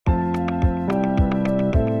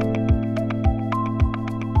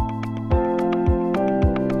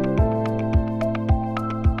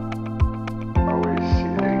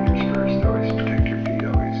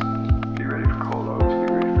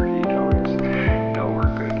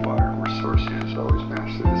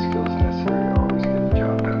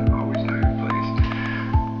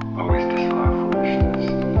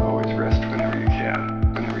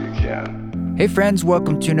Hey friends,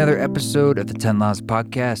 welcome to another episode of the 10 Laws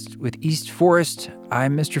Podcast with East Forest.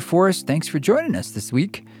 I'm Mr. Forrest. Thanks for joining us this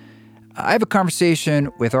week. I have a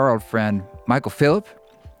conversation with our old friend, Michael Phillip.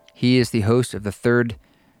 He is the host of the Third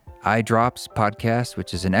Eye Drops podcast,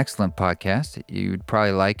 which is an excellent podcast. You'd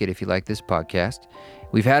probably like it if you like this podcast.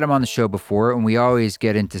 We've had him on the show before, and we always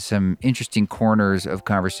get into some interesting corners of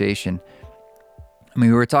conversation. I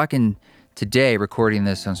mean, we were talking today, recording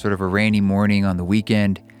this on sort of a rainy morning on the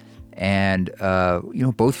weekend, and,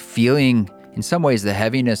 both feeling in some ways the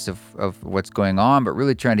heaviness of what's going on, but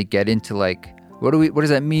really trying to get into like, what does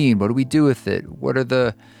that mean? What do we do with it? What are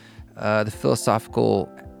the philosophical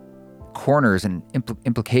corners and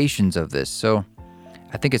implications of this? So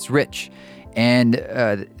I think it's rich. And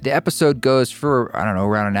the episode goes for,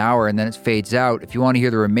 around an hour, and then it fades out. If you want to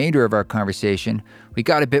hear the remainder of our conversation, we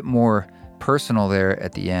got a bit more personal there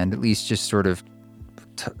at the end, at least just sort of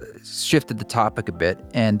shifted the topic a bit,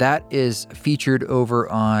 and that is featured over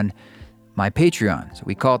on my Patreon. So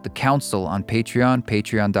we call it The Council on Patreon,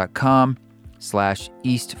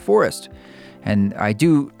 patreon.com/EastForest. And I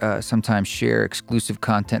do sometimes share exclusive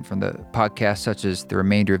content from the podcast, such as the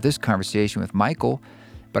remainder of this conversation with Michael,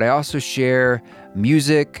 but I also share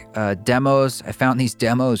music, demos. I found these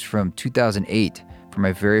demos from 2008 for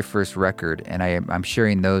my very first record, and I'm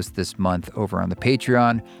sharing those this month over on the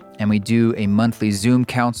Patreon. And we do a monthly Zoom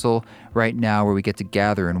council right now where we get to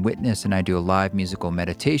gather and witness, and I do a live musical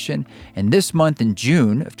meditation. And this month in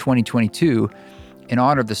June of 2022, in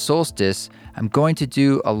honor of the solstice, I'm going to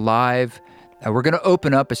do a live, we're going to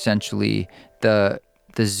open up essentially the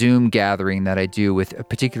Zoom gathering that I do with a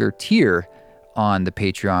particular tier on the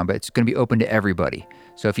Patreon, but it's going to be open to everybody.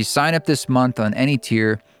 So if you sign up this month on any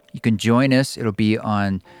tier, you can join us. It'll be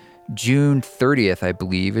on June 30th, I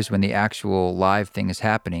believe, is when the actual live thing is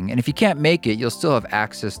happening. And if you can't make it, you'll still have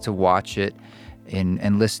access to watch it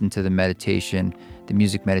and listen to the meditation, the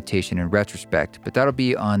music meditation in retrospect. But that'll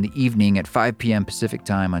be on the evening at 5 p.m. Pacific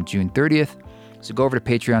time on June 30th. So go over to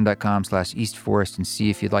patreon.com/EastForest and see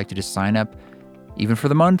if you'd like to just sign up, even for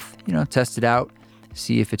the month, test it out,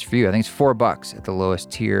 see if it's for you. I think it's $4 at the lowest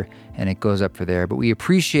tier, and it goes up for there. But we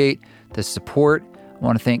appreciate the support. I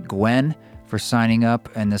want to thank Gwen for signing up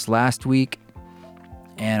in this last week.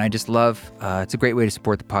 And I just love, it's a great way to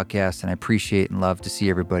support the podcast, and I appreciate and love to see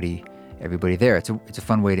everybody there. It's a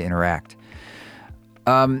fun way to interact.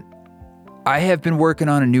 I have been working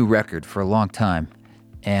on a new record for a long time,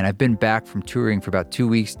 and I've been back from touring for about 2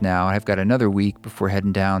 weeks now. I've got another week before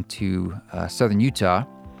heading down to southern Utah,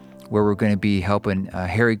 where we're going to be helping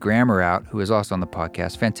Harry Grammer out, who is also on the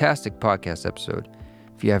podcast. Fantastic podcast episode.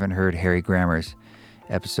 If you haven't heard Harry Grammer's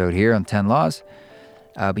episode here on 10 Laws.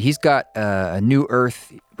 But he's got a New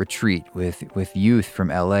Earth retreat with youth from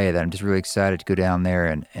LA that I'm just really excited to go down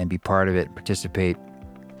there and be part of it, participate,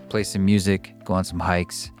 play some music, go on some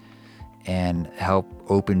hikes, and help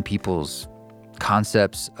open people's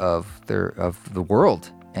concepts of the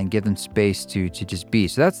world and give them space to just be.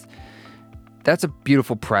 So that's a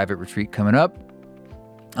beautiful private retreat coming up.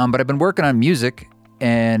 But I've been working on music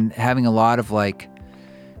and having a lot of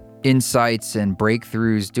insights and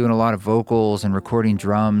breakthroughs, doing a lot of vocals and recording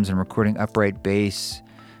drums and recording upright bass.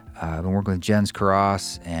 I've been working with Jens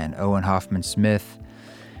Karas and Owen Hoffman-Smith.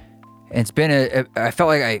 And it's been I felt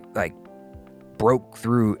like I broke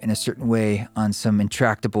through in a certain way on some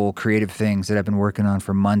intractable creative things that I've been working on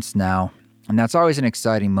for months now. And that's always an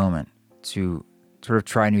exciting moment to sort of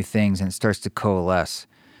try new things, and it starts to coalesce.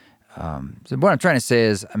 So what I'm trying to say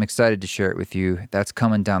is I'm excited to share it with you. That's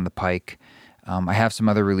coming down the pike. I have some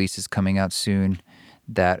other releases coming out soon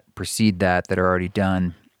that precede that are already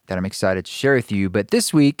done that I'm excited to share with you. But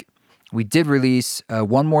this week, we did release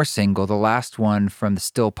one more single, the last one from the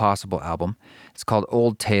Still Possible album. It's called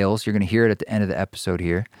Old Tales. You're going to hear it at the end of the episode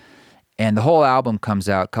here. And the whole album comes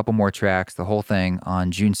out, a couple more tracks, the whole thing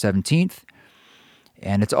on June 17th.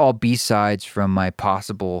 And it's all B-sides from my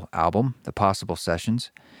Possible album, the Possible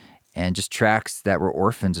Sessions, and just tracks that were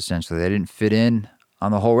orphans, essentially. They didn't fit in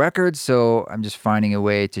on the whole record, so I'm just finding a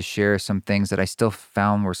way to share some things that I still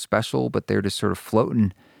found were special, but they're just sort of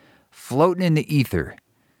floating in the ether,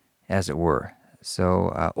 as it were.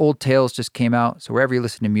 So Old Tales just came out, so wherever you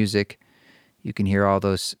listen to music, you can hear all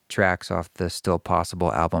those tracks off the Still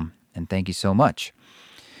Possible album, and thank you so much.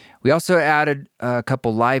 We also added a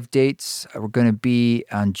couple live dates. We're going to be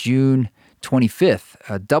on June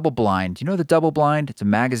 25th, Double Blind. Do you know the Double Blind? It's a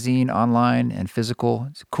magazine, online and physical.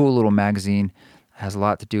 It's a cool little magazine. Has a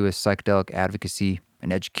lot to do with psychedelic advocacy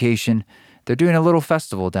and education. They're doing a little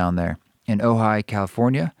festival down there in Ojai,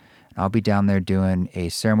 California. I'll be down there doing a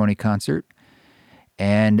ceremony concert.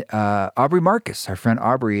 And Aubrey Marcus, our friend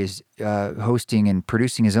Aubrey, is hosting and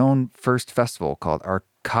producing his own first festival called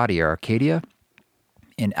Arcadia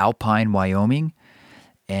in Alpine, Wyoming.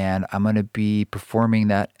 And I'm going to be performing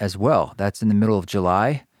that as well. That's in the middle of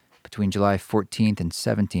July, between July 14th and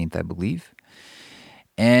 17th, I believe.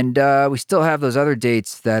 And we still have those other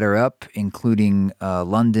dates that are up, including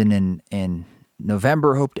London in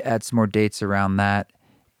November. Hope to add some more dates around that.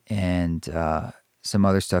 And some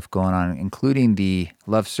other stuff going on, including the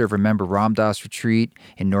Love, Serve, Remember Ram Dass retreat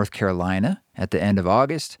in North Carolina at the end of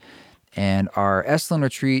August. And our Esalen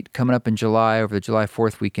retreat coming up in July over the July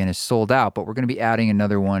 4th weekend is sold out, but we're going to be adding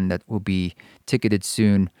another one that will be ticketed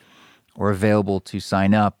soon or available to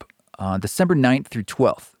sign up December 9th through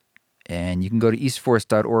 12th. And you can go to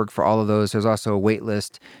eastforest.org for all of those. There's also a wait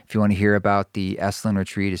list if you want to hear about the Esalen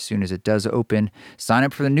retreat as soon as it does open. Sign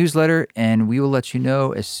up for the newsletter, and we will let you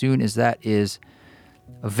know as soon as that is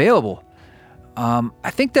available.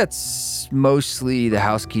 I think that's mostly the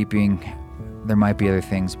housekeeping. There might be other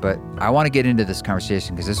things, but I want to get into this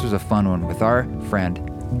conversation because this was a fun one with our friend,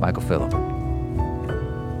 Michael Phillip.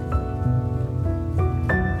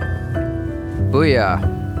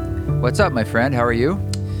 Booyah. What's up, my friend? How are you?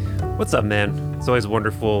 What's up, man? It's always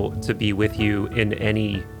wonderful to be with you in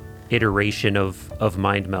any iteration of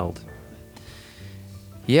Mind Meld.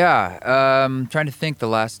 Yeah, trying to think the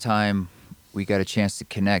last time we got a chance to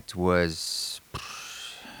connect was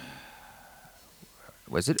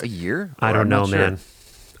it a year? I don't know, sure. man.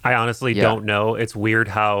 I honestly don't know. It's weird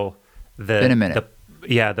how been a minute.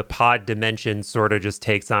 The pod dimension sort of just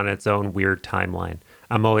takes on its own weird timeline.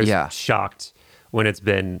 I'm always shocked when it's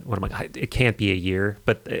been, when I'm like, it can't be a year,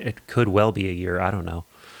 but it could well be a year. I don't know.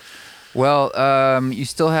 Well, you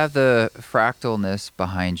still have the fractalness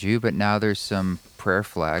behind you, but now there's some prayer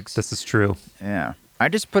flags. This is true. Yeah. I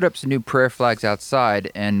just put up some new prayer flags outside,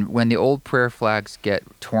 and when the old prayer flags get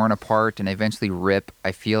torn apart and eventually rip,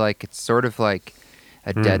 I feel like it's sort of like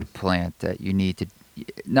a dead plant that you need to,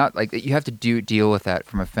 not like you have to deal with that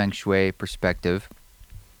from a feng shui perspective.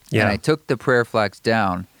 Yeah. And I took the prayer flags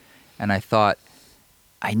down, and I thought,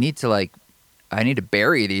 I need to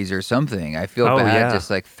bury these or something. I feel bad just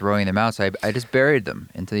like throwing them out, so I just buried them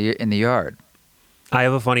in the yard. I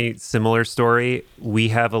have a funny similar story. We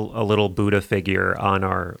have a little Buddha figure on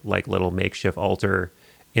our like little makeshift altar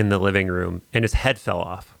in the living room, and his head fell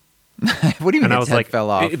off. What do you mean his head fell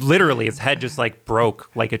off? Literally, his head just like broke,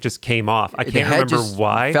 like it just came off. I can't remember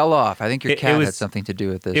why. Fell off. I think your cat had something to do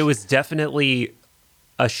with this. It was definitely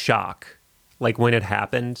a shock, like when it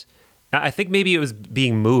happened. I think maybe it was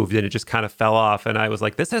being moved and it just kind of fell off. And I was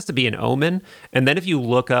like, this has to be an omen. And then if you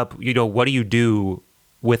look up, what do you do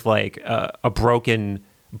with like a broken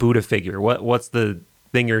Buddha figure? What's the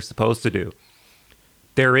thing you're supposed to do?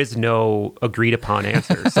 There is no agreed upon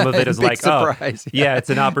answer. Some of it is like, surprise. It's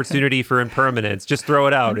an opportunity for impermanence. Just throw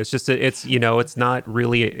it out. It's just, it's not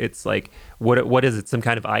really, it's like, what is it? Some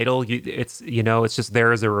kind of idol? It's just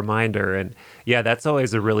there as a reminder. And yeah, that's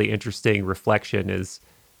always a really interesting reflection is,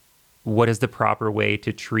 what is the proper way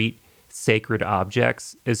to treat sacred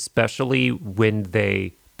objects, especially when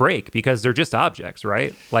they break? Because they're just objects,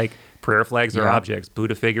 right? Like prayer flags are objects,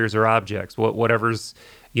 Buddha figures are objects. Whatever's,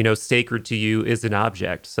 sacred to you is an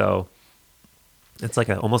object. So it's like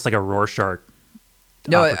almost like a Rorschach.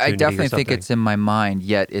 No, I definitely think it's in my mind,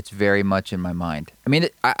 yet it's very much in my mind. I mean,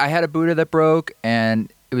 I had a Buddha that broke,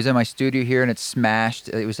 and it was in my studio here, and it smashed.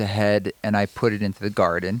 It was a head, and I put it into the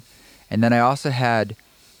garden. And then I also had...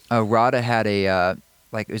 Radha had it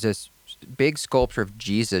was a big sculpture of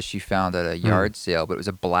Jesus she found at a yard sale, but it was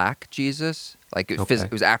a black Jesus. Like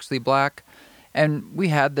it was actually black. And we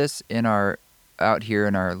had this out here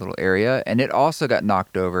in our little area, and it also got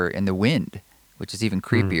knocked over in the wind, which is even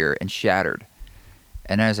creepier, and shattered.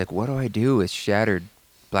 And I was like, what do I do with shattered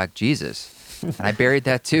black Jesus? And I buried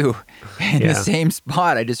that too in the same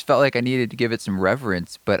spot. I just felt like I needed to give it some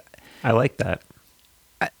reverence, but I like that.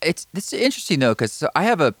 It's interesting though, because I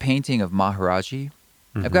have a painting of Maharaji.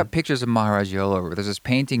 I've got pictures of Maharaji all over. There's this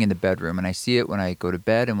painting in the bedroom, and I see it when I go to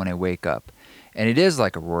bed and when I wake up, and it is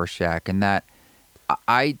like a Rorschach. And that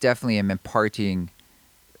I definitely am imparting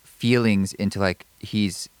feelings into like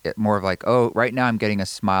he's more of like, oh, right now I'm getting a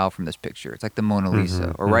smile from this picture. It's like the Mona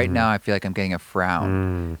Lisa, or right now I feel like I'm getting a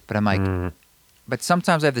frown. But I'm like, but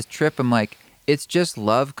sometimes I have this trip. I'm like, it's just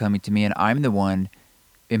love coming to me, and I'm the one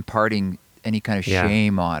imparting any kind of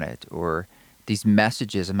shame on it or these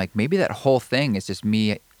messages. I'm like, maybe that whole thing is just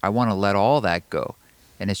me. I want to let all that go.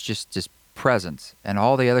 And it's just presence. And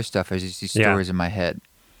all the other stuff is just these stories in my head.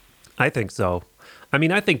 I think so. I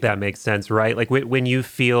mean, I think that makes sense, right? Like when you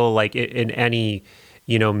feel like in any,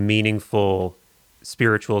 meaningful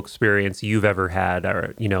spiritual experience you've ever had,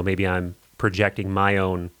 or, you know, maybe I'm projecting my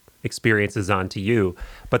own experiences onto you,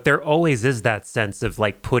 but there always is that sense of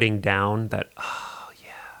like putting down that, oh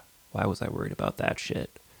yeah, why was I worried about that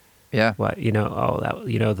shit? Yeah. What, you know, oh, that,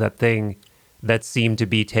 you know, that thing that seemed to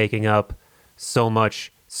be taking up so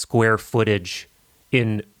much square footage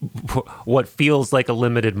in what feels like a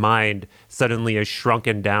limited mind suddenly is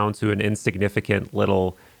shrunken down to an insignificant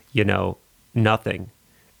little, you know, nothing.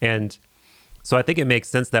 And so I think it makes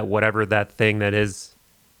sense that whatever that thing that is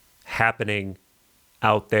happening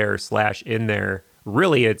out there / in there,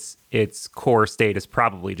 really its core state is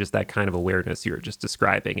probably just that kind of awareness you were just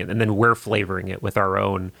describing. And then we're flavoring it with our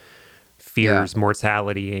own fears,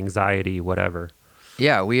 mortality, anxiety, whatever.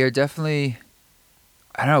 Yeah, we are definitely,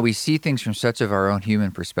 I don't know, we see things from such of our own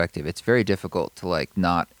human perspective. It's very difficult to like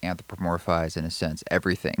not anthropomorphize, in a sense,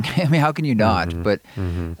 everything. I mean, how can you not?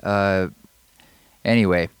 Mm-hmm. But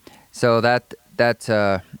anyway, so that's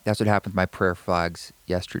what happened with my prayer flags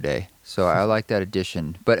yesterday. So I like that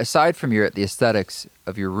addition. But aside from the aesthetics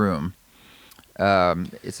of your room,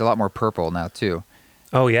 it's a lot more purple now too.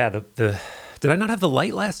 Oh yeah, the did I not have the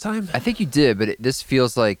light last time? I think you did, but this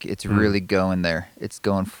feels like it's really going there. It's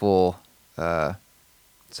going full.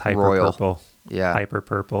 It's hyper royal. purple. Yeah. Hyper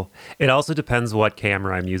purple. It also depends what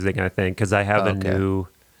camera I'm using, I think, because I have a new.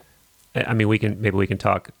 I mean, we can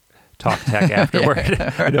talk tech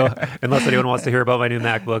afterward. You know, unless anyone wants to hear about my new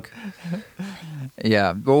MacBook.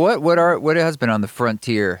 Yeah. But what has been on the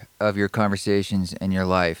frontier of your conversations in your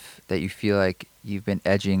life that you feel like you've been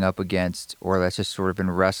edging up against, or that's just sort of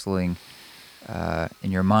been wrestling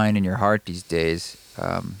in your mind and your heart these days?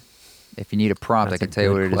 If you need a prompt, That's I can tell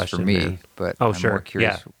you what it is for me. Man. But I'm more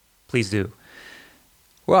curious. Yeah, please do.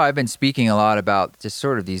 Well, I've been speaking a lot about just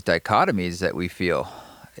sort of these dichotomies that we feel.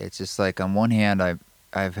 It's just like on one hand,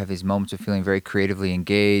 I've had these moments of feeling very creatively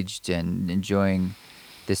engaged and enjoying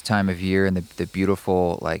this time of year and the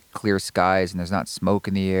beautiful, like, clear skies, and there's not smoke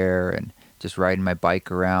in the air, and just riding my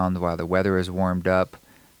bike around while the weather is warmed up.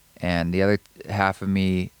 And the other half of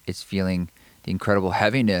me is feeling the incredible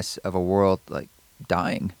heaviness of a world like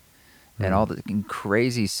dying and all the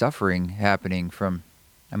crazy suffering happening from,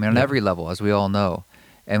 I mean, on every level, as we all know.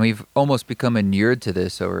 And we've almost become inured to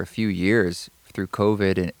this over a few years through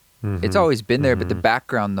COVID, and it's always been there, but the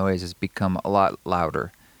background noise has become a lot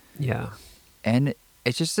louder. Yeah. And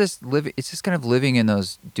it's just it's just kind of living in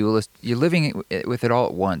those dualist, you're living with it all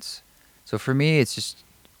at once. So for me, it's just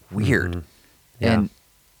weird and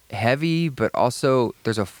heavy, but also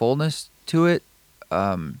there's a fullness to it,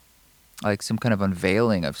 like some kind of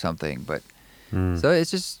unveiling of something. But so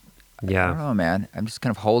it's just, I don't know, man. I'm just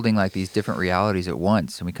kind of holding like these different realities at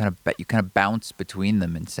once, and you kind of bounce between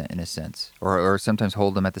them in a sense, or sometimes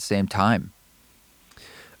hold them at the same time.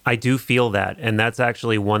 I do feel that, and that's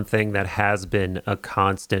actually one thing that has been a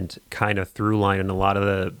constant kind of through line in a lot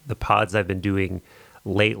of the pods I've been doing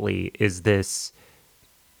lately is this,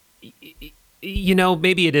 you know,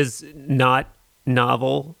 maybe it is not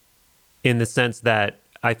novel in the sense that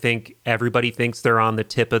I think everybody thinks they're on the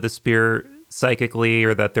tip of the spear psychically,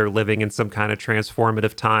 or that they're living in some kind of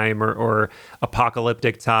transformative time or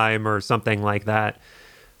apocalyptic time or something like that.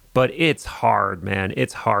 But it's hard, man.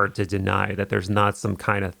 It's hard to deny that there's not some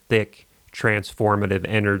kind of thick transformative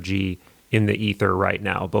energy in the ether right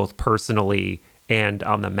now, both personally and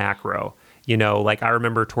on the macro. You know, like I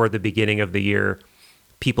remember toward the beginning of the year,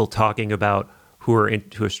 people talking about who are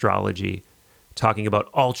into astrology, talking about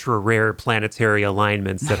ultra rare planetary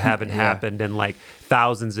alignments that haven't happened in like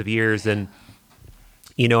thousands of years. And,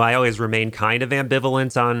 you know, I always remain kind of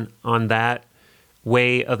ambivalent on that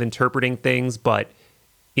way of interpreting things, but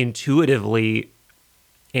intuitively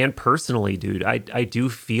and personally, dude, I do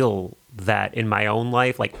feel that in my own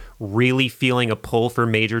life, like really feeling a pull for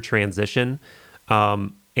major transition.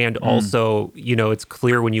 And also, you know, it's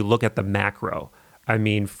clear when you look at the macro. I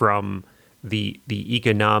mean, from the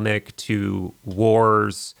economic to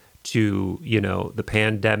wars to, you know, the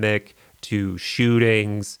pandemic to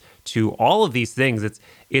shootings to all of these things,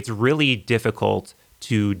 it's really difficult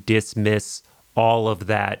to dismiss all of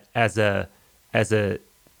that as a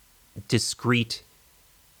discrete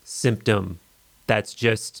symptom that's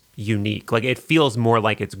just unique. Like it feels more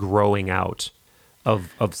like it's growing out of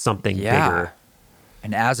something bigger.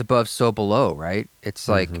 And as above, so below, right? It's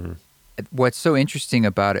like, what's so interesting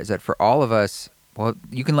about it is that for all of us, well,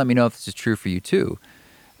 you can let me know if this is true for you too,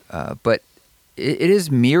 but it is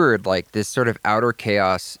mirrored, like this sort of outer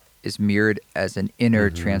chaos is mirrored as an inner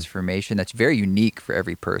transformation that's very unique for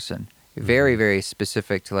every person. Very, very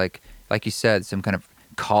specific to like you said, some kind of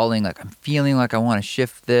calling, like I'm feeling like I want to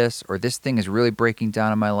shift this, or this thing is really breaking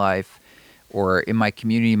down in my life, or in my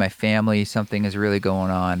community, my family, something is really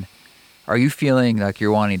going on. Are you feeling like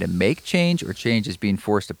you're wanting to make change, or change is being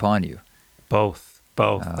forced upon you? Both.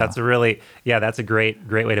 That's a really, that's a great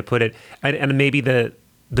way to put it. And maybe the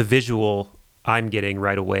visual I'm getting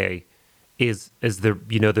right away is the,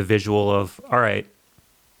 the visual of, all right,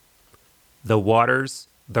 the waters,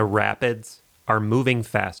 the rapids are moving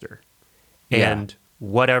faster. Yeah. And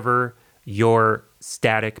whatever your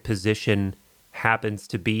static position happens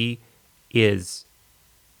to be is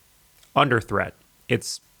under threat.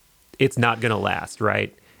 It's not going to last,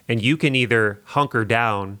 right? And you can either hunker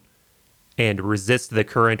down and resist the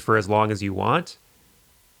current for as long as you want,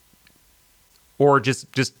 or just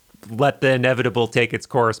let the inevitable take its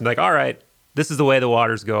course and be like, all right, this is the way the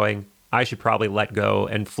water's going. I should probably let go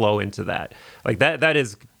and flow into that. Like that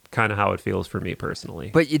is kind of how it feels for me personally.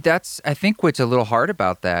 But that's, I think what's a little hard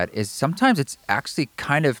about that is sometimes it's actually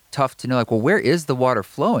kind of tough to know, like, well, where is the water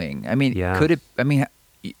flowing? I mean,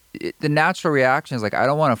 the natural reaction is like, I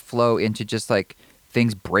don't want to flow into just like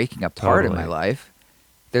things breaking apart in my life.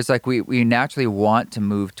 There's like, we naturally want to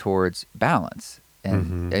move towards balance.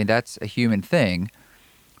 And I mean, that's a human thing.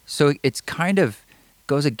 So it's kind of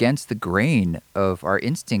goes against the grain of our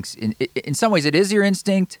instincts. In some ways, it is your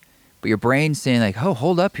instinct, but your brain's saying like, oh,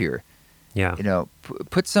 hold up here. Yeah.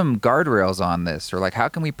 Put some guardrails on this, or like, how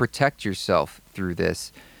can we protect yourself through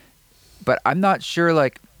this? But I'm not sure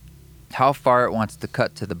like how far it wants to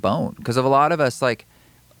cut to the bone, because of a lot of us, like,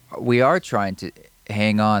 we are trying to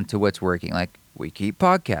hang on to what's working. Like, we keep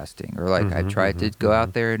podcasting, or like I tried to go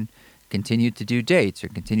out there and continue to do dates or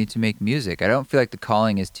continue to make music. I don't feel like the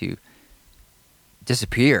calling is to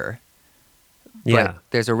disappear. Yeah. But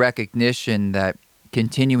there's a recognition that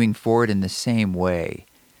continuing forward in the same way,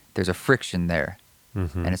 there's a friction there.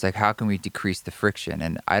 And it's like, how can we decrease the friction?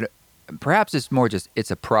 And perhaps it's more just,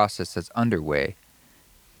 it's a process that's underway.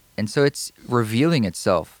 And so it's revealing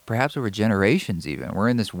itself, perhaps over generations even. We're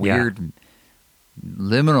in this weird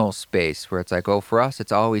liminal space where it's like, oh, for us,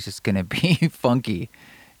 it's always just going to be funky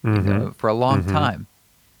for a long time.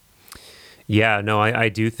 Yeah, no, I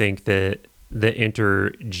do think that the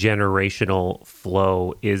intergenerational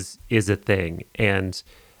flow is a thing. And,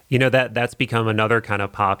 that's become another kind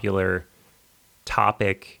of popular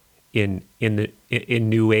topic in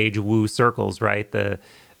New Age woo circles, right? The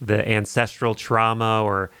ancestral trauma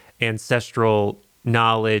or ancestral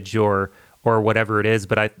knowledge or whatever it is.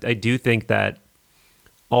 But I do think that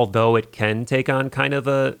although it can take on kind of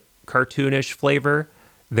a cartoonish flavor,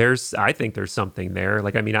 I think there's something there.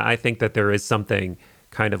 Like, I mean, I think that there is something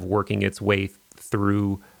kind of working its way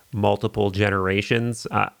through multiple generations.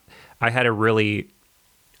 I had a really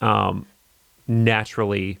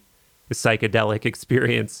naturally psychedelic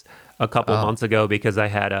experience a couple months ago, because I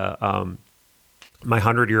had my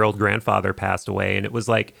 100-year-old grandfather passed away, and it was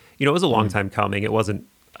like, it was a long time coming. It wasn't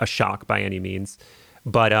a shock by any means,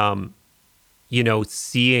 but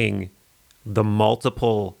seeing the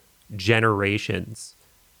multiple generations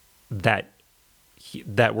that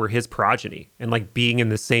were his progeny, and like being in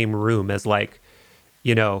the same room as like,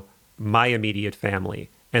 my immediate family,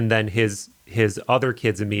 and then his other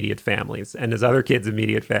kids' immediate families, and his other kids'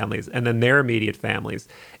 immediate families, and then their immediate families.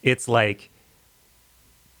 It's like,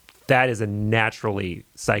 that is a naturally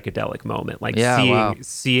psychedelic moment. Like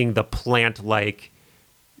seeing the plant-like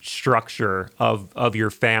structure of your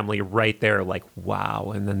family right there, like,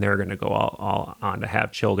 wow. And then they're going to go all on to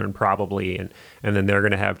have children probably. And then they're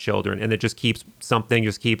going to have children. And it just keeps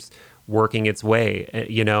working its way,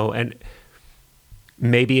 and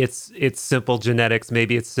maybe it's simple genetics,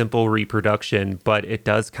 maybe it's simple reproduction, but it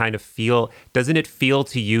does kind of doesn't it feel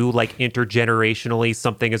to you like intergenerationally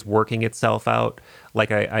something is working itself out?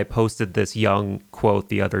 Like I posted this Jung quote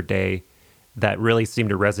the other day that really seemed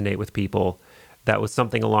to resonate with people. That was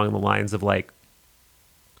something along the lines of like,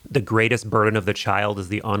 the greatest burden of the child is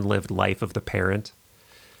the unlived life of the parent.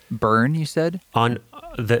 Burn, you said?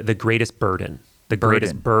 The greatest burden. The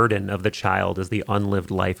greatest burden of the child is the unlived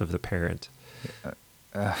life of the parent.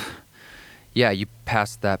 You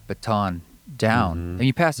pass that baton down, and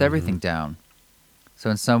you pass everything down. So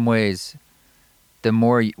in some ways, the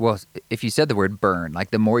more, if you said the word burn, like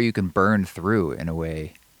the more you can burn through in a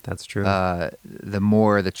way. That's true. The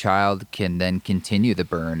more the child can then continue the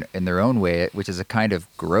burn in their own way, which is a kind of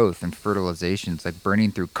growth and fertilization. It's like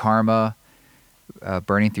burning through karma,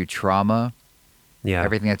 burning through trauma. Yeah.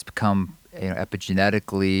 Everything that's become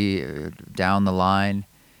epigenetically down the line.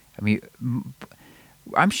 I mean,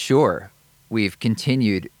 I'm sure we've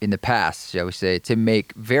continued in the past, shall we say, to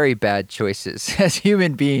make very bad choices as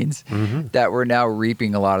human beings that we're now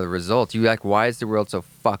reaping a lot of the results. You're like, why is the world so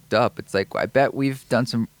fucked up? It's like, I bet we've done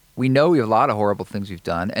some we know we have a lot of horrible things we've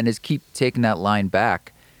done, and is keep taking that line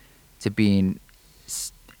back to being,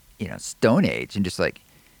 Stone Age and just like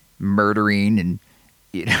murdering and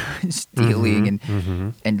stealing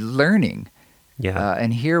and learning. Yeah.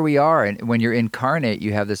 And here we are, and when you're incarnate,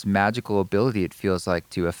 you have this magical ability. It feels like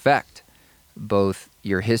to affect both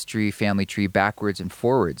your history, family tree, backwards and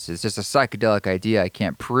forwards. It's just a psychedelic idea I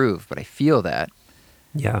can't prove, but I feel that.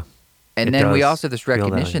 Yeah. And then we also have this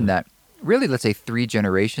recognition that really, let's say 3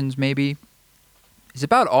 generations maybe, is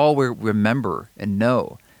about all we remember and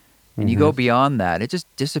know. And you go beyond that, it just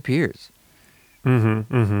disappears.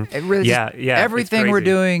 It really everything we're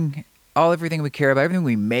doing, everything we care about, everything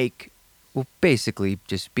we make will basically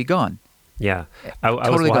just be gone. Yeah. I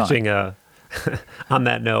was watching on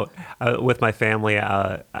that note, with my family,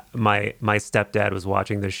 my stepdad was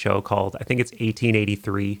watching this show called, I think it's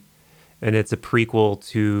 1883, and it's a prequel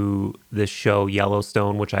to this show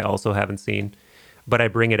Yellowstone, which I also haven't seen. But I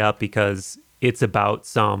bring it up because it's about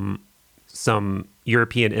some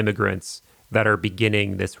European immigrants that are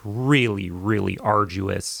beginning this really, really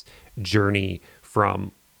arduous journey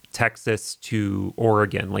from Texas to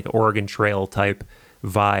Oregon, like Oregon Trail type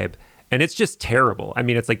vibe. And it's just terrible. I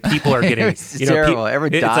mean, it's like people are getting, it's terrible.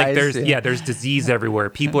 Everyone dies. It's like there's disease everywhere.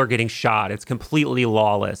 People are getting shot. It's completely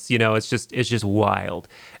lawless. It's just wild.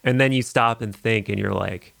 And then you stop and think, and you're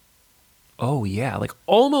like, oh yeah, like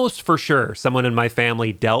almost for sure someone in my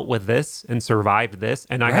family dealt with this and survived this,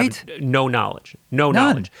 and I have no knowledge.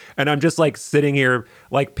 And I'm just like sitting here,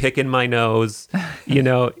 like picking my nose,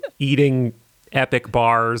 eating epic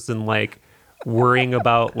bars and like worrying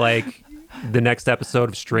about like the next episode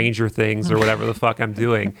of Stranger Things or whatever the fuck I'm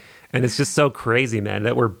doing. And it's just so crazy, man,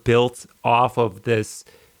 that we're built off of this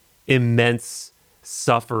immense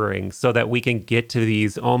suffering so that we can get to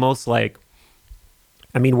these almost like,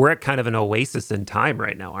 I mean, we're at kind of an oasis in time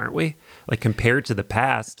right now, aren't we? Like compared to the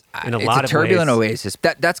past in a lot of ways. It's a turbulent oasis.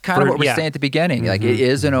 That's kind of what we're saying at the beginning. Like it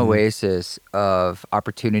is an oasis of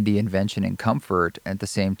opportunity, invention, and comfort. At the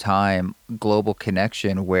same time, global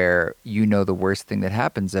connection where the worst thing that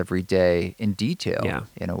happens every day in detail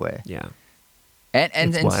in a way. Yeah. And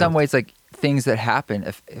in some ways, like things that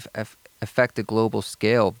happen affect a global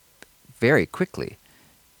scale very quickly,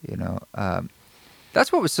 That's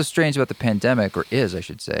what was so strange about the pandemic, or is, I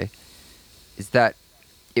should say, is that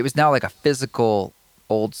it was now like a physical,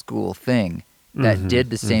 old school thing that did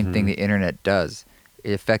the same thing the internet does.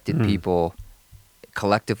 It affected people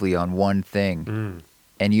collectively on one thing.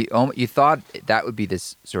 And you thought that would be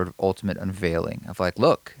this sort of ultimate unveiling of like,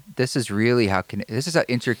 look, this is really this is how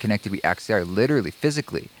interconnected we actually are, literally,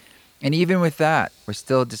 physically. And even with that, we're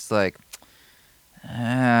still just like,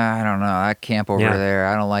 I don't know, that camp over there,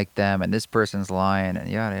 I don't like them, and this person's lying,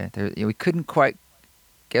 and we couldn't quite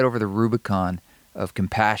get over the Rubicon of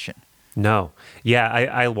compassion. No. Yeah,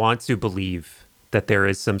 I want to believe that there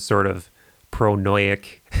is some sort of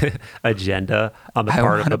pronoic agenda on the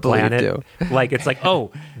part of the planet. Like, it's like,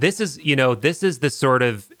 oh, this is the sort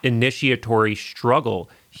of initiatory struggle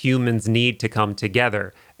humans need to come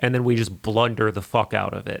together, and then we just blunder the fuck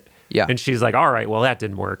out of it. Yeah. And she's like, all right, well, that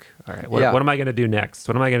didn't work. All right, what am I going to do next?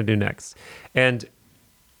 What am I going to do next? And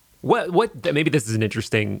maybe this is an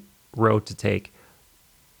interesting road to take.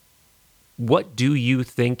 What do you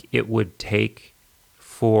think it would take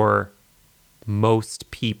for most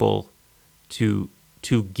people to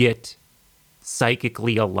get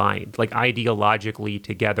psychically aligned, like ideologically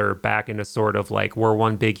together back in a sort of like we're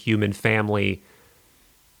one big human family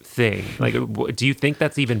thing? Like, do you think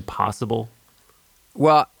that's even possible?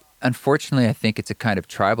 Well, unfortunately, I think it's a kind of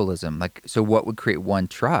tribalism. Like, so what would create one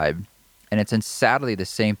tribe? And it's sadly the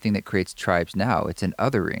same thing that creates tribes now. It's an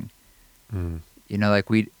othering. Like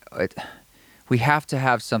we have to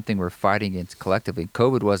have something we're fighting against collectively.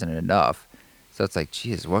 COVID wasn't enough. So it's like,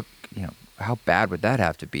 geez, how bad would that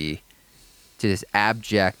have to be to this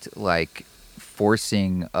abject, like,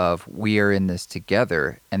 forcing of we are in this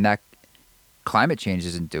together, and that climate change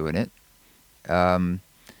isn't doing it.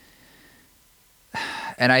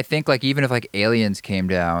 And I think, like, even if like aliens came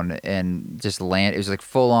down and just land, it was like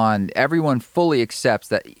full on, everyone fully accepts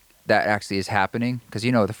that actually is happening. Because,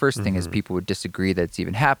 the first thing is people would disagree that it's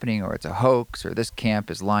even happening, or it's a hoax, or this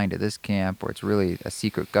camp is lying to this camp, or it's really a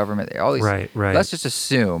secret government. All these, right. Let's just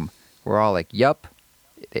assume we're all like, yup,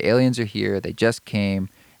 the aliens are here. They just came.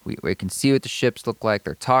 We can see what the ships look like.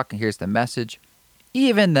 They're talking. Here's the message.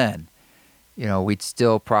 Even then, we'd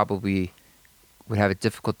still probably would have a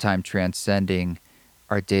difficult time transcending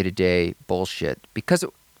our day-to-day bullshit, because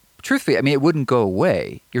truthfully, I mean, it wouldn't go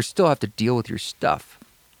away. You still have to deal with your stuff.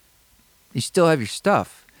 You still have your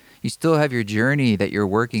stuff. You still have your journey that you're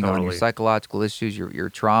working on, your psychological issues, your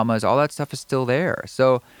traumas, all that stuff is still there.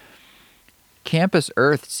 So campus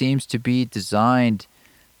Earth seems to be designed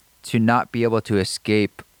to not be able to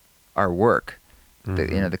escape our work.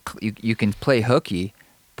 You can play hooky,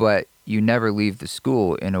 but you never leave the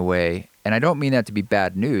school in a way. And I don't mean that to be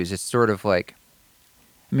bad news. It's sort of like,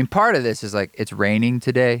 I mean, part of this is like it's raining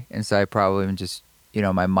today, and so I probably am just,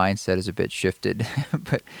 my mindset is a bit shifted.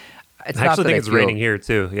 But it's I not actually that think it's raining here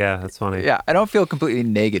too. Yeah, that's funny. Yeah, I don't feel completely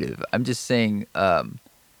negative. I'm just saying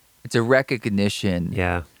it's a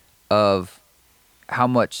recognition of how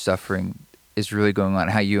much suffering is really going on,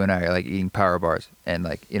 how you and I are like eating power bars. And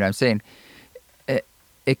like, I'm saying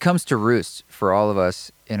it comes to roost for all of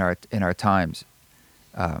us in our times.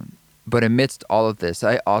 But amidst all of this,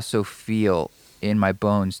 I also feel in my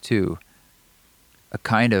bones too a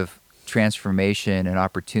kind of transformation and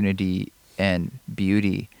opportunity and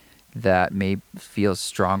beauty that may feel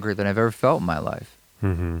stronger than I've ever felt in my life.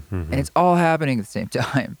 And it's all happening at the same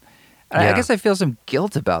time. And I guess I feel some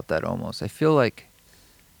guilt about that almost. I feel like,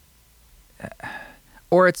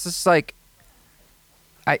 or it's just like,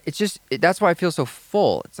 that's why I feel so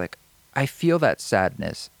full. It's like, I feel that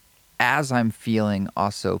sadness as I'm feeling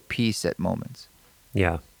also peace at moments.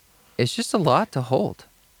 Yeah. It's just a lot to hold.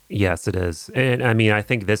 Yes, it is. And I mean, I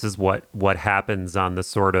think this is what happens on the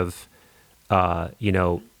sort of,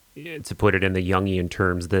 to put it in the Jungian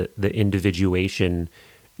terms, the individuation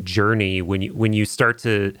journey, when you start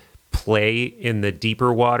to play in the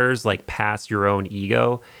deeper waters, like past your own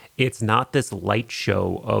ego, it's not this light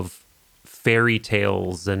show of fairy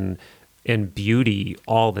tales and beauty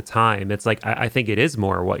all the time. It's like, I think it is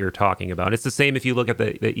more what you're talking about. It's the same if you look at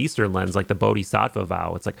the Eastern lens, like the Bodhisattva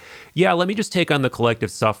vow. It's like, yeah, let me just take on the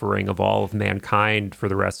collective suffering of all of mankind for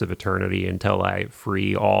the rest of eternity until I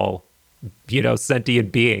free all,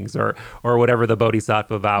 sentient beings or whatever the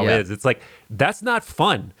Bodhisattva vow is. It's like, that's not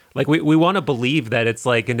fun. Like we want to believe that it's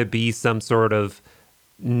like going to be some sort of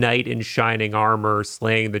knight in shining armor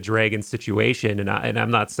slaying the dragon situation. And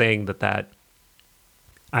I'm not saying that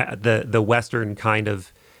the Western kind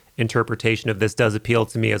of interpretation of this does appeal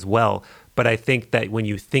to me as well. But I think that when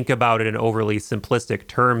you think about it in overly simplistic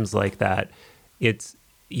terms like that,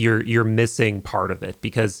 you're missing part of it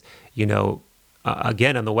because,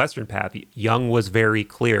 again, on the Western path, Jung was very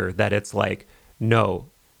clear that it's like, no,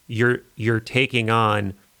 you're taking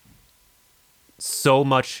on so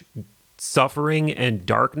much suffering and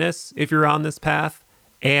darkness if you're on this path,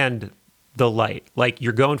 and the light. Like,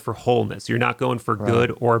 you're going for wholeness. You're not going for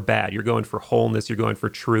good or bad. You're going for wholeness. You're going for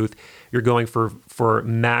truth. You're going for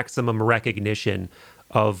maximum recognition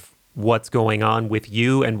of what's going on with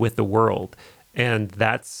you and with the world. And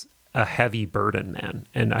that's a heavy burden, man.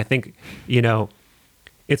 And I think,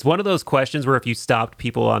 it's one of those questions where if you stopped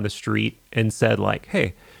people on the street and said like,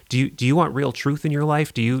 hey, do you want real truth in your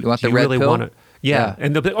life? Do you want the you red really pill? want to? Yeah.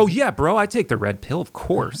 And they'll be, oh yeah, bro, I take the red pill. Of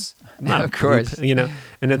course. Not of course. And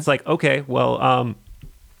it's like, okay, well,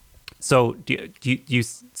 so do you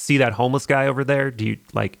see that homeless guy over there? Do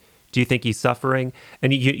you think he's suffering?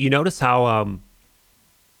 And you notice how,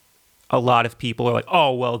 a lot of people are like,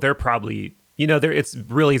 oh, well, they're probably, it's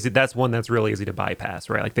really easy. That's one that's really easy to bypass,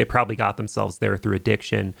 right? Like they probably got themselves there through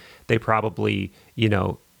addiction. They probably,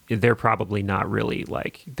 they're probably not really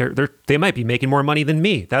like they might be making more money than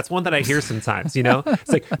me. That's one that I hear sometimes, It's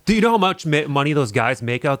like, do you know how much money those guys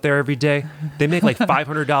make out there every day? They make like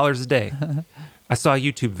 $500 a day. I saw a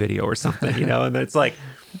YouTube video or something, and it's like,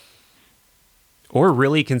 or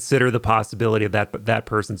really consider the possibility of that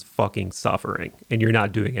person's fucking suffering and you're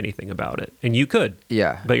not doing anything about it. And you could,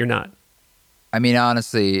 but you're not. I mean,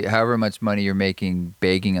 honestly, however much money you're making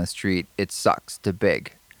begging on the street, it sucks to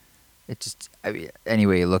beg. Any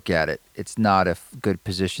way you look at it, it's not a good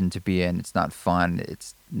position to be in. It's not fun.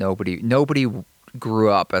 It's nobody grew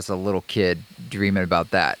up as a little kid dreaming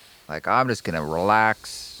about that. Like, I'm just going to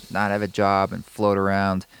relax, not have a job and float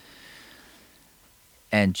around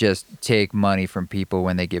and just take money from people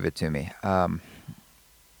when they give it to me.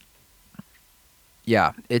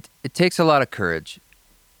 It takes a lot of courage.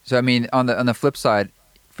 So, I mean, on the flip side,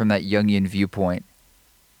 from that Jungian viewpoint,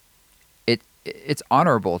 it's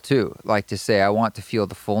honorable too. Like to say, I want to feel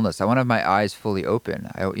the fullness. I want to have my eyes fully open.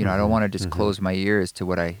 I don't want to just close my ears to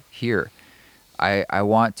what I hear. I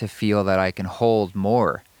want to feel that I can hold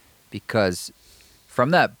more, because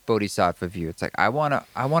from that Bodhisattva view, it's like I want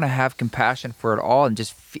to have compassion for it all, and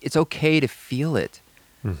just it's okay to feel it,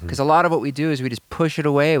 because a lot of what we do is we just push it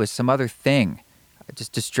away with some other thing,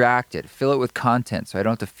 just distract it, fill it with content, so I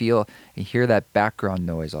don't have to feel and hear that background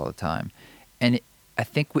noise all the time. And I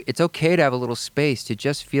think it's okay to have a little space to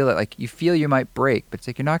just feel it. Like, you feel you might break, but it's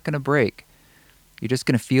like you're not going to break. You're just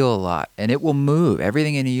going to feel a lot, and it will move.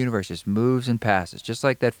 Everything in the universe just moves and passes, just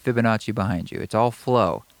like that Fibonacci behind you. It's all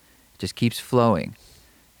flow. just keeps flowing,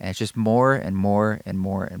 and it's just more and more and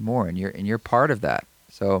more and more, and you're part of that.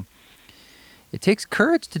 So it takes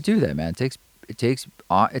courage to do that, man. It's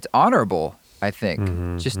honorable, I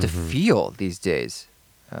think, just to feel these days.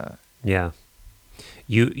 Yeah.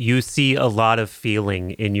 You see a lot of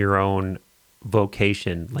feeling in your own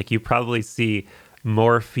vocation. Like you probably see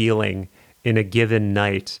more feeling in a given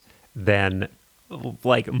night than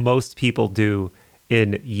like most people do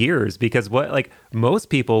in years, because what like most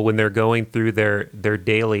people when they're going through their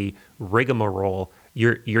daily rigmarole,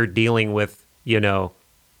 you're dealing with,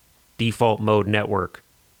 default mode network,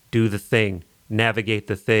 do the thing, navigate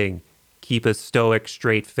the thing, keep a stoic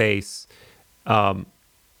straight face, and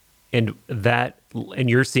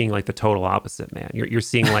you're seeing like the total opposite, man. You're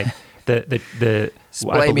seeing like the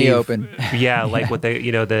Splay me open. Yeah, like what they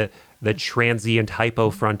the transient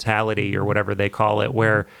hypofrontality or whatever they call it,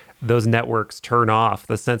 where those networks turn off,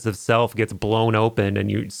 the sense of self gets blown open, and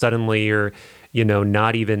you're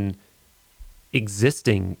not even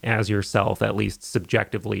existing as yourself, at least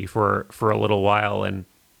subjectively, for a little while. And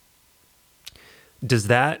does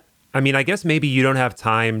that, I mean, I guess maybe you don't have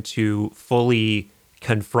time to fully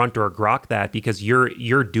confront or grok that because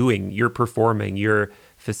you're performing, you're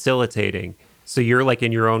facilitating. So you're like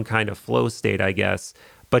in your own kind of flow state, I guess.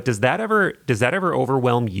 But does that ever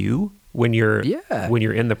overwhelm you when you're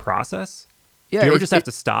in the process? Yeah. Do you ever just have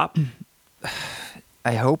to stop?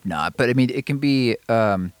 I hope not, but I mean, it can be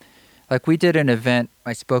like we did an event.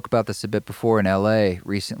 I spoke about this a bit before in LA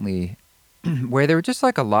recently, where there were just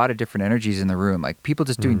like a lot of different energies in the room, like people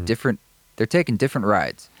just doing they're taking different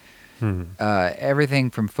rides. Everything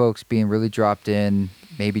from folks being really dropped in,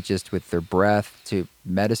 maybe just with their breath, to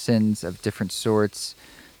medicines of different sorts,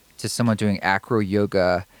 to someone doing acro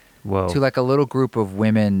yoga, to like a little group of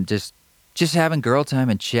women just having girl time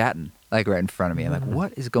and chatting like right in front of me. I'm like,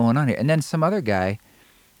 what is going on here? And then some other guy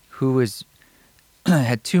who was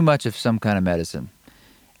had too much of some kind of medicine,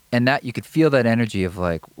 and that you could feel that energy of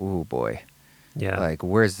like, oh boy, like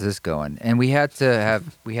where's this going? And we had to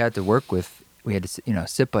work with. We had to,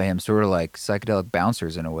 sit by him, sort of like psychedelic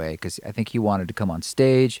bouncers in a way, because I think he wanted to come on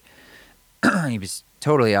stage. He was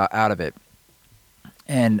totally out of it.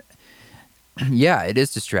 And yeah, it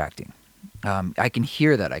is distracting. I can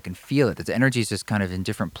hear that. I can feel it. The energy is just kind of in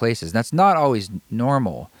different places. That's not always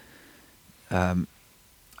normal.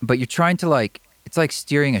 But you're trying to it's like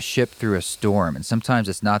steering a ship through a storm. And sometimes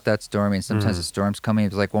it's not that stormy, and sometimes the storm's coming.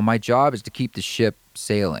 It's like, well, my job is to keep the ship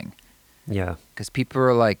sailing. Yeah. Because people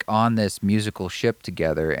are like on this musical ship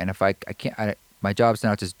together, and if I can't, my job's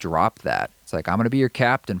now to just drop that. It's like, I'm going to be your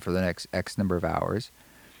captain for the next X number of hours.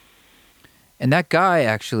 And that guy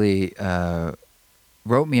actually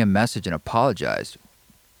wrote me a message and apologized.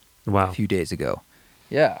 Wow. A few days ago.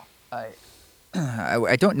 Yeah.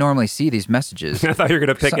 I don't normally see these messages. I thought you were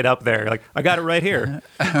going to pick it up there. Like, I got it right here.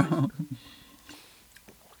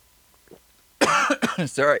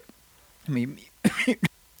 Sorry. I mean...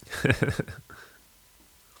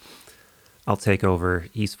 I'll take over.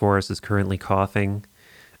 East Forest is currently coughing.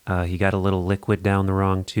 He got a little liquid down the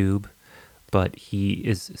wrong tube, but he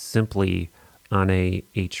is simply on a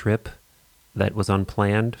trip that was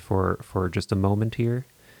unplanned for just a moment here,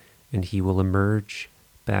 and he will emerge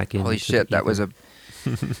back into Holy shit, that was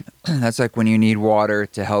that's like when you need water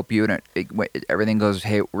to help you and everything goes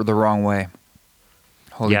the wrong way.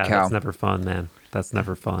 Holy cow. That's never fun, man. That's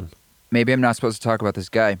never fun. Maybe I'm not supposed to talk about this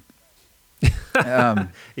guy.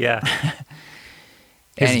 Yeah.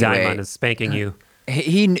 His daimon is spanking you.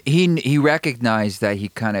 He recognized that he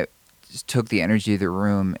kind of took the energy of the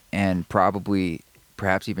room and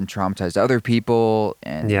perhaps even traumatized other people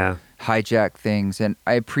and hijacked things. And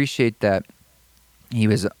I appreciate that he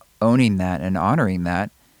was owning that and honoring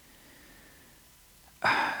that.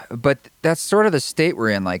 But that's sort of the state we're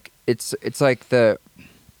in. Like it's like the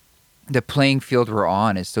playing field we're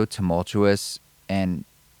on is so tumultuous, and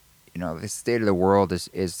the state of the world is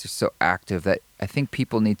just so active that I think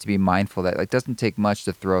people need to be mindful that it doesn't take much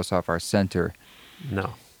to throw us off our center.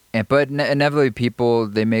 No. But inevitably people,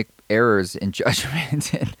 they make errors in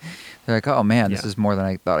judgment. And they're like, oh man, this is more than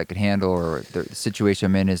I thought I could handle, or the situation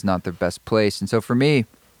I'm in is not the best place. And so for me,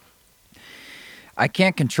 I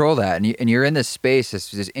can't control that. And you're in this space,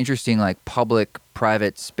 this interesting like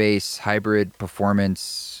public-private space, hybrid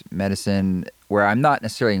performance medicine, where I'm not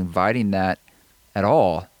necessarily inviting that at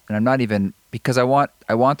all. And I'm not even, because I want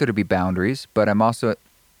there to be boundaries, but I'm also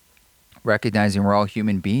recognizing we're all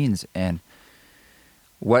human beings, and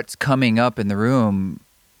what's coming up in the room,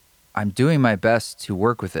 I'm doing my best to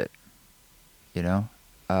work with it,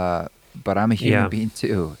 but I'm a human being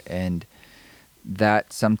too. And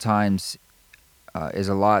that sometimes is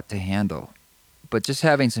a lot to handle. but just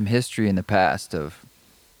having some history in the past of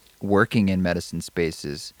working in medicine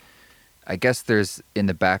spaces, I guess there's in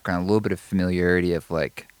the background a little bit of familiarity of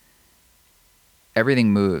like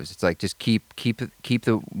everything moves. It's like just keep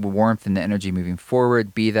the warmth and the energy moving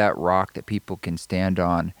forward. Be that rock that people can stand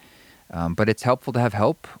on. But it's helpful to have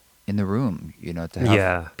help in the room. To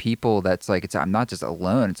have people that's like I'm not just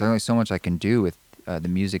alone. It's only so much I can do with the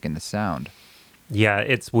music and the sound. Yeah,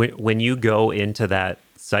 it's when you go into that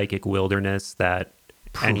psychic wilderness, that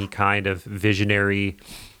any kind of visionary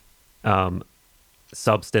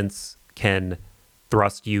substance can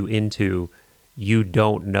thrust you into. You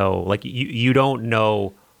don't know, like you don't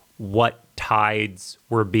know what tides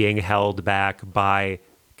were being held back by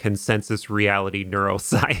consensus reality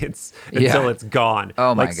neuroscience until it's gone.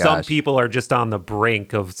 Oh my gosh. Some people are just on the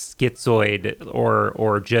brink of schizoid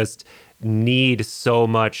or just need so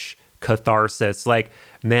much catharsis. Like,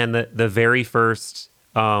 man, the very first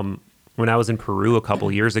when I was in Peru a couple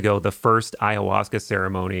years ago, the first ayahuasca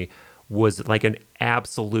ceremony was like an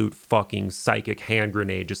absolute fucking psychic hand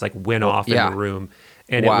grenade, just like went off in the room.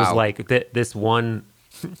 And it was like this one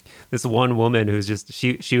woman who's just,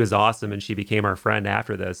 she was awesome. And she became our friend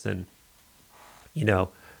after this. And,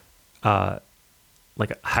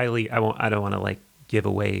 like highly, I don't want to like give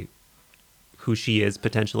away who she is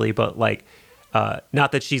potentially, but like,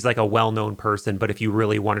 not that she's like a well-known person, but if you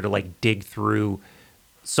really wanted to like dig through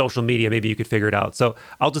social media, maybe you could figure it out. So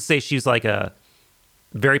I'll just say she's like a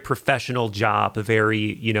very professional job, a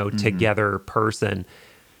very, together person,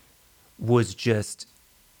 was just,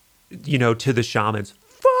 to the shamans,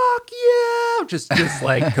 fuck yeah, just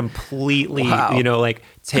like completely, like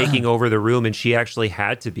taking over the room. And she actually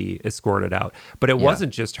had to be escorted out. But it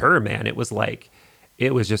wasn't just her, man. It was like,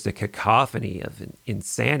 it was just a cacophony of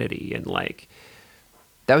insanity. And like,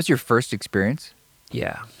 that was your first experience?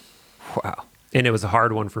 Yeah. Wow. And it was a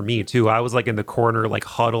hard one for me too. I was like in the corner, like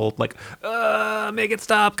huddled, like, make it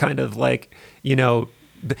stop, kind of like,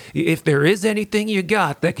 if there is anything you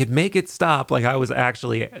got that could make it stop. Like I was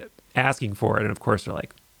actually asking for it. And of course they're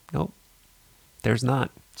like, nope, there's not.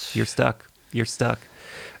 You're stuck.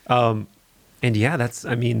 And yeah,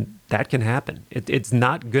 that can happen. It's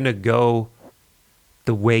not going to go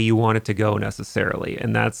the way you want it to go necessarily.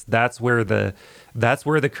 And that's where the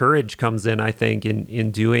courage comes in, I think,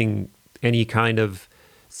 in doing any kind of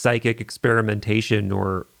psychic experimentation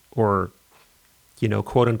or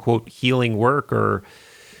quote unquote healing work. Or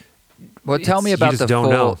well, tell me about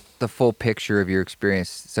the full picture of your experience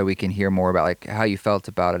so we can hear more about like how you felt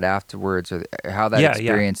about it afterwards, or how that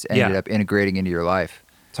experience ended up integrating into your life.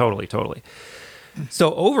 Totally.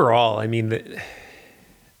 So overall, I mean,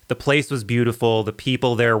 the place was beautiful. The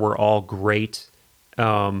people there were all great.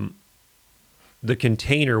 The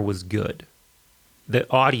container was good. The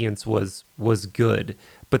audience was good,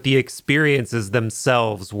 but the experiences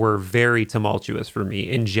themselves were very tumultuous for me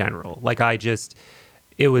in general. Like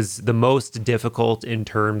it was the most difficult in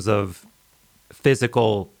terms of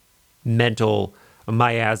physical, mental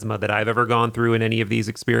miasma that I've ever gone through in any of these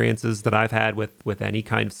experiences that I've had with any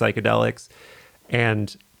kind of psychedelics.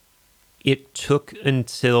 And it took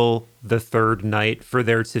until the third night for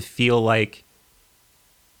there to feel like,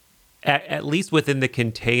 at least within the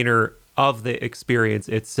container of the experience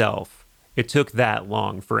itself, it took that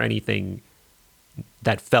long for anything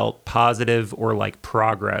that felt positive or like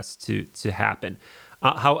progress to happen.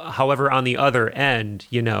 However, on the other end,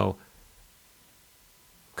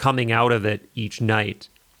 coming out of it each night,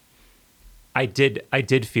 I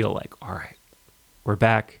did feel like, all right, we're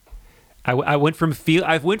back. I went from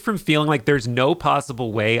feeling like there's no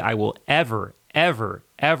possible way I will ever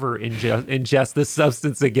ingest this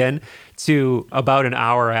substance again, to about an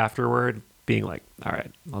hour afterward being like, all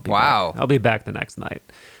right, I'll be back. I'll be back the next night.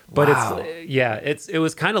 But it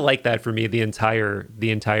was kind of like that for me the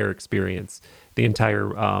entire experience, the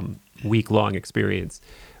entire week-long experience.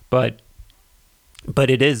 But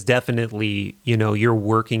it is definitely, you're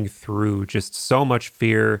working through just so much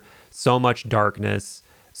fear, so much darkness,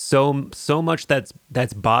 so much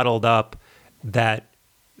that's bottled up that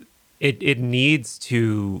it needs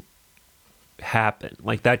to happen.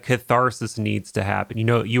 Like that catharsis needs to happen.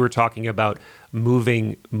 You were talking about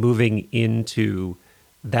moving into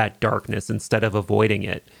that darkness instead of avoiding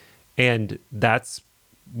it. And that's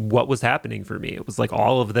what was happening for me. It was like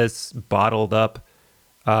all of this bottled up,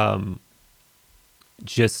 I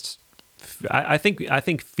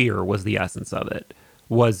think fear was the essence of it,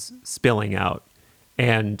 was spilling out.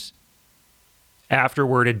 And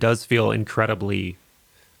afterward, it does feel incredibly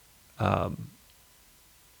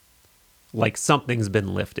like something's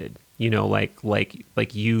been lifted,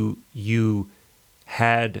 like you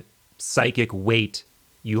had psychic weight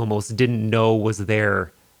you almost didn't know was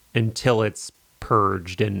there until it's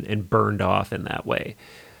purged and burned off in that way.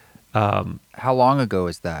 How long ago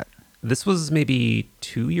is that? This was maybe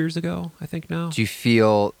 2 years ago, I think now. Do you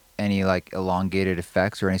feel any like elongated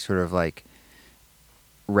effects or any sort of like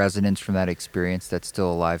resonance from that experience that's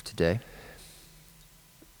still alive today?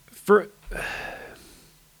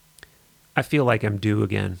 I feel like I'm due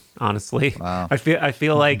again, honestly. Wow. I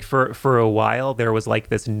feel like for a while there was like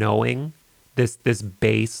this knowing, this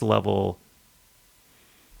base level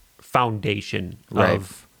foundation Right.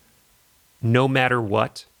 of no matter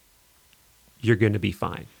what, you're going to be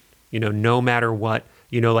fine. No matter what,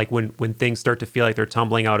 like when things start to feel like they're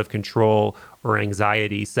tumbling out of control, or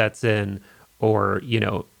anxiety sets in, or,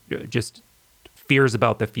 just fears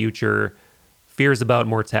about the future, fears about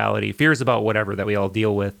mortality, fears about whatever that we all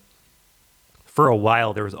deal with. For a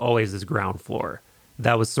while, there was always this ground floor.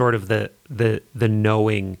 That was sort of the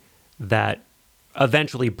knowing that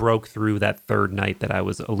eventually broke through that third night that I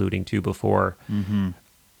was alluding to before. Mm-hmm.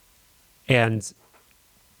 And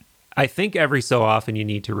I think every so often you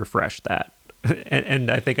need to refresh that. And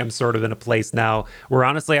I think I'm sort of in a place now where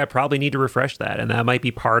honestly, I probably need to refresh that. And that might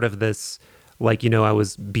be part of this, like, I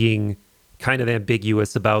was being kind of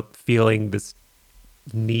ambiguous about feeling this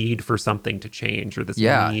need for something to change, or this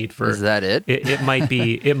need for, is that it? It might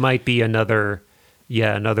be another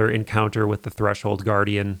encounter with the threshold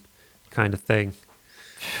guardian kind of thing.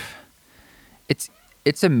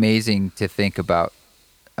 It's amazing to think about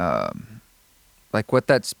like what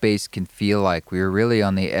that space can feel like. We were really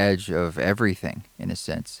on the edge of everything in a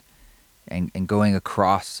sense, and going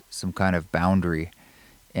across some kind of boundary.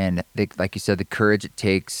 And like you said, the courage it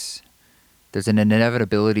takes, there's an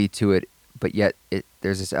inevitability to it, but yet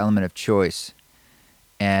there's this element of choice.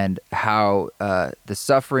 And how the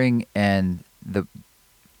suffering and the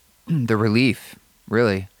relief,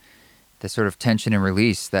 really, the sort of tension and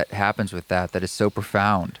release that happens with that is so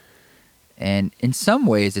profound. And in some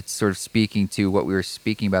ways, it's sort of speaking to what we were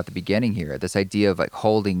speaking about at the beginning here, this idea of like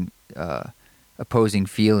holding opposing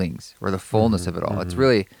feelings, or the fullness of it all. It's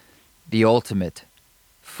really the ultimate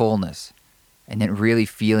fullness, and then really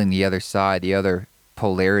feeling the other side, the other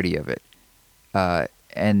polarity of it.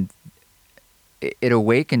 And it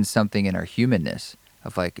awakens something in our humanness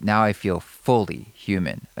of like, now I feel fully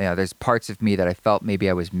human. There's parts of me that I felt maybe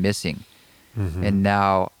I was missing, and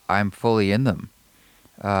now I'm fully in them.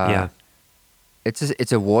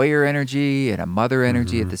 It's a warrior energy and a mother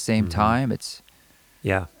energy at the same time. It's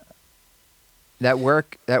that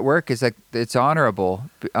work is like, it's honorable,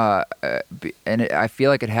 and I feel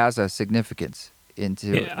like it has a significance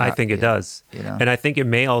into. I think it does, and I think it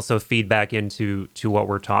may also feed back into what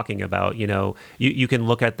we're talking about. You can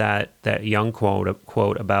look at that Jung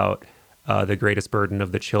quote about the greatest burden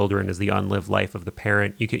of the children is the unlived life of the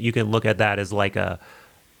parent. You can look at that as like a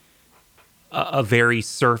very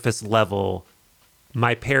surface level.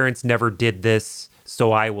 My parents never did this,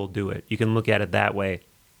 so I will do it. You can look at it that way.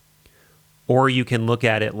 Or you can look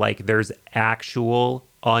at it like there's actual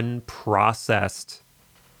unprocessed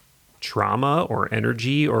trauma or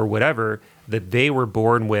energy or whatever that they were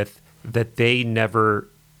born with, that they never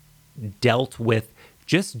dealt with,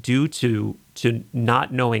 just due to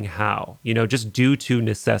not knowing how, just due to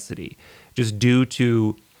necessity, just due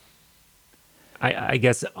to, I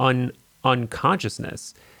guess,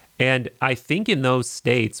 unconsciousness. And I think in those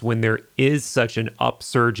states, when there is such an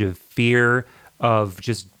upsurge of fear, of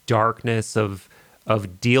just darkness, of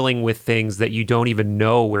dealing with things that you don't even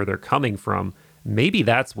know where they're coming from, maybe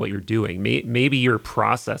that's what you're doing. Maybe you're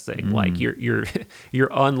processing, like you're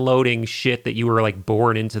unloading shit that you were like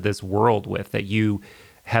born into this world with, that you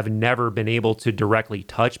have never been able to directly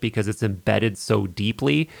touch because it's embedded so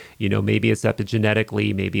deeply. Maybe it's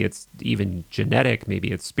epigenetically, maybe it's even genetic,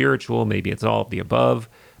 maybe it's spiritual, maybe it's all of the above.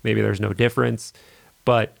 Maybe there's no difference.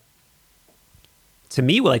 But to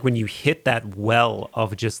me, like when you hit that well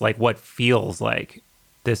of just like what feels like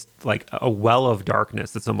this, like a well of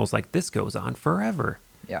darkness, it's almost like this goes on forever.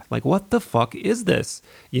 Yeah. Like, what the fuck is this?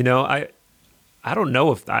 I don't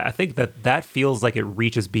know if I think that feels like it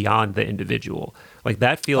reaches beyond the individual. Like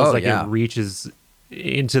that feels it reaches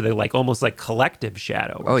into the like almost like collective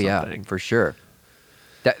shadow or something. Yeah, for sure.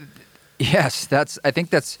 I think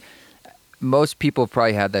that's most people have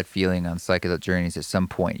probably had that feeling on psychedelic journeys at some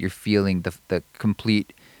point. You're feeling the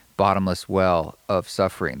complete bottomless well of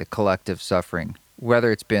suffering, the collective suffering,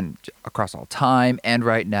 whether it's been across all time and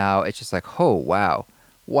right now. It's just like, oh,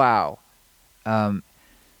 wow.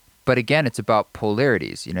 But again, it's about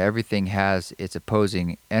polarities. Everything has its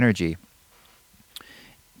opposing energy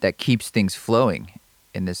that keeps things flowing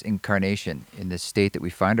in this incarnation, in this state that we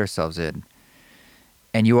find ourselves in.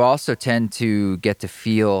 And you also tend to get to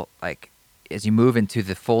feel like, as you move into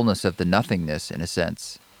the fullness of the nothingness, in a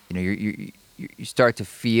sense, you start to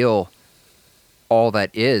feel all that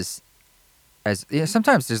is. As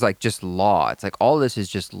sometimes there's like just law. It's like all this is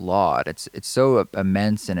just law. It's so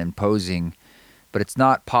immense and imposing, but it's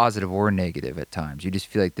not positive or negative at times. You just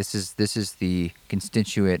feel like this is the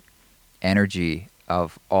constituent energy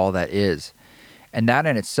of all that is, and that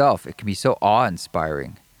in itself, it can be so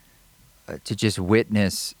awe-inspiring to just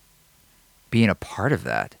witness being a part of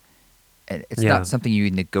that. And it's not something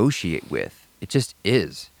you negotiate with. It just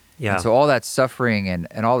is. Yeah. And so all that suffering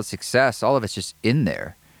and all the success, all of it's just in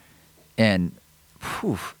there. And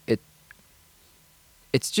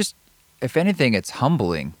it's just, if anything, it's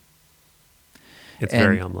humbling. It's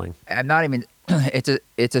very humbling. I'm not even.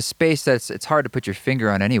 It's a space it's hard to put your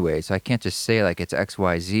finger on anyway. So I can't just say like it's X,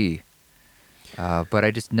 Y, Z. But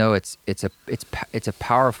I just know it's a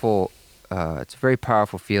powerful. It's a very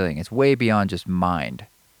powerful feeling. It's way beyond just mind,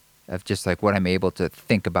 of just like what I'm able to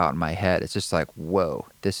think about in my head. It's just like, whoa,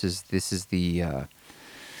 this is the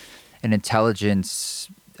an intelligence.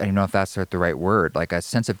 I don't know if that's the right word, like a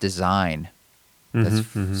sense of design that's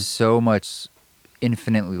so much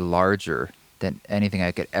infinitely larger than anything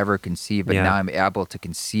I could ever conceive. But now I'm able to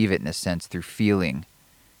conceive it in a sense through feeling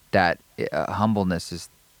that humbleness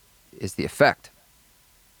is the effect.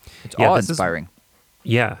 It's awe-inspiring.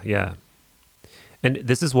 Yeah. And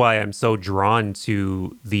this is why I'm so drawn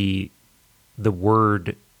to the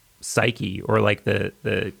word psyche, or like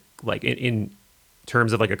the like in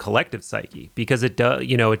terms of like a collective psyche, because it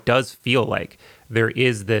does feel like there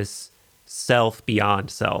is this self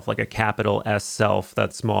beyond self, like a capital S self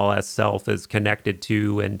that small s self is connected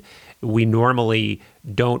to, and we normally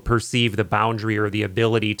don't perceive the boundary or the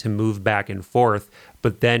ability to move back and forth.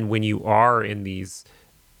 But then when you are in these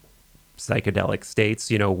psychedelic states,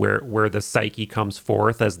 where the psyche comes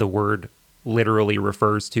forth, as the word literally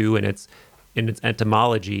refers to in its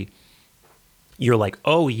etymology, you're like,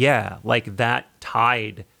 oh yeah, like that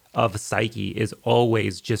tide of psyche is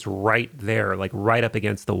always just right there, like right up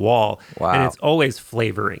against the wall. Wow. And it's always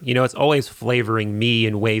flavoring, it's always flavoring me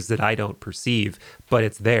in ways that I don't perceive, but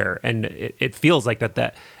it's there. And it feels like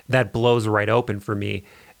that blows right open for me.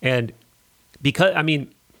 And because,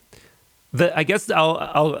 I guess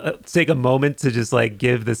I'll take a moment to just like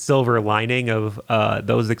give the silver lining of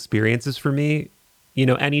those experiences for me.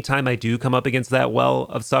 Anytime I do come up against that well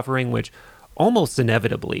of suffering, which almost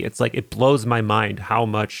inevitably, it's like it blows my mind how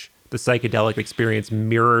much the psychedelic experience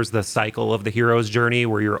mirrors the cycle of the hero's journey,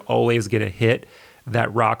 where you're always going to hit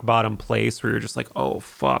that rock bottom place where you're just like, oh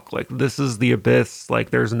fuck, like this is the abyss,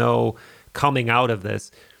 like there's no coming out of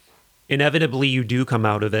this. Inevitably you do come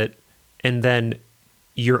out of it, and then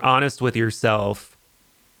you're honest with yourself,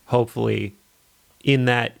 hopefully, in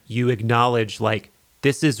that you acknowledge like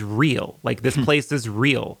this is real, like this place is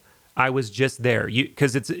real. I was just there.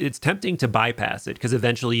 Because it's tempting to bypass it, because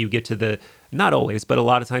eventually you get to not always, but a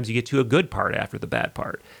lot of times you get to a good part after the bad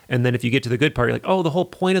part. And then if you get to the good part, you're like, oh, the whole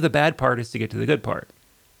point of the bad part is to get to the good part.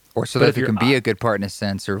 Or so that it can be a good part in a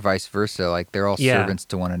sense, or vice versa. Like they're all servants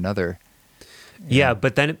to one another. Yeah,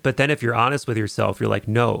 but then if you're honest with yourself, you're like,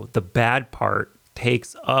 no, the bad part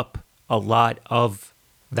takes up a lot of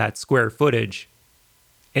that square footage,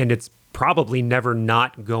 and it's probably never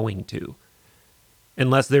not going to.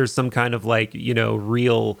 Unless there's some kind of like,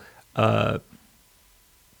 real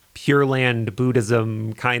Pure Land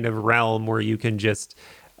Buddhism kind of realm where you can just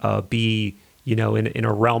be, in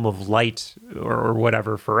a realm of light or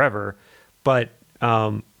whatever forever. But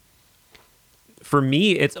for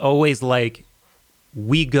me, it's always like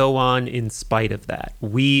we go on in spite of that.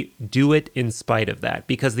 We do it in spite of that,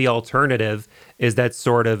 because the alternative is that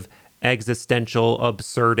sort of existential,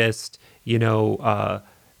 absurdist,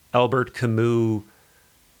 Albert Camus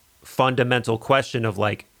fundamental question of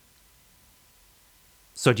like,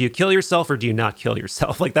 so do you kill yourself or do you not kill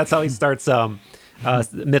yourself? Like that's how he starts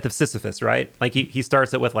Myth of Sisyphus, right? Like he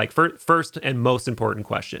starts it with like, first and most important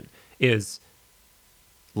question is,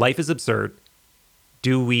 life is absurd.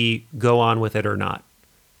 Do we go on with it or not?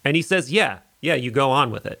 And he says, yeah, you go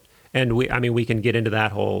on with it. And we can get into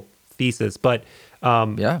that whole thesis, but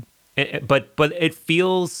but it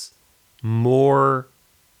feels more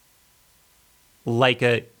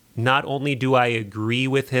like not only do I agree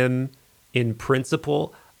with him in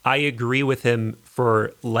principle, I agree with him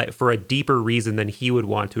for a deeper reason than he would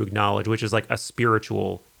want to acknowledge, which is like a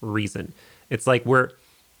spiritual reason. It's like we're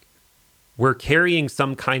carrying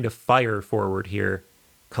some kind of fire forward here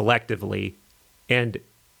collectively, and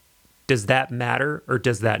does that matter or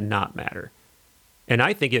does that not matter? And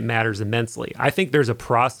I think it matters immensely. I think there's a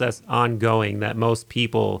process ongoing that most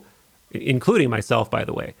people including myself, by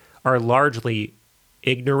the way, are largely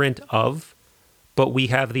ignorant of, but we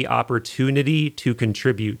have the opportunity to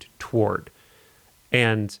contribute toward.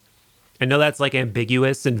 And I know that's like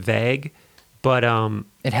ambiguous and vague, but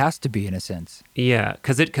it has to be in a sense. yeah,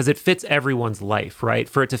 because it fits everyone's life, right?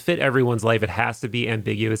 For it to fit everyone's life, it has to be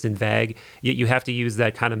ambiguous and vague. Yet you have to use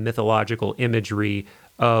that kind of mythological imagery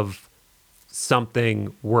of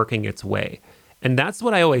something working its way. And that's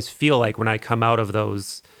what I always feel like when I come out of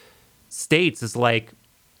those states, is like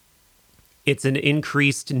it's an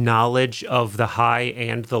increased knowledge of the high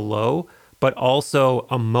and the low, but also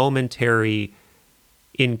a momentary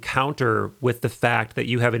encounter with the fact that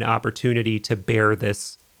you have an opportunity to bear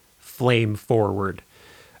this flame forward.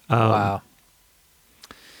 Wow.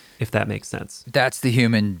 If that makes sense. That's the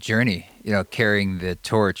human journey, carrying the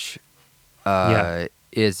torch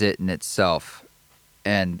is it in itself.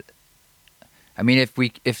 And I mean,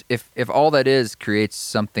 if all that is creates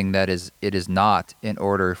something that it is not, in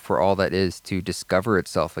order for all that is to discover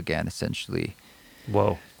itself again, essentially.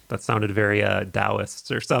 Whoa, that sounded very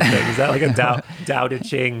Taoist or something. Is that like a Tao Te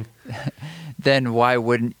Ching? Then why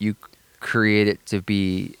wouldn't you create it to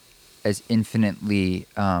be as infinitely,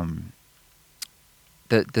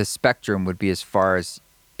 the spectrum would be as far as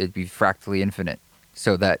it'd be fractally infinite,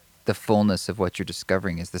 so that the fullness of what you're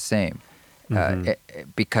discovering is the same.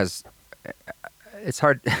 Because it's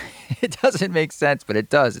hard. It doesn't make sense, but it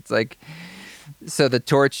does. It's like, so the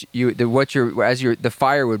torch, the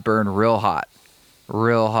fire would burn real hot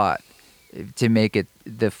to make it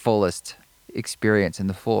the fullest experience and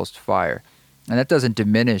the fullest fire. And that doesn't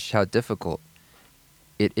diminish how difficult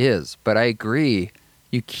it is. But I agree.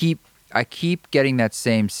 I keep getting that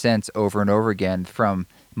same sense over and over again, from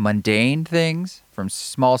mundane things, from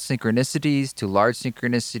small synchronicities to large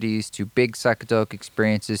synchronicities to big psychedelic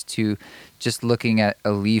experiences, to just looking at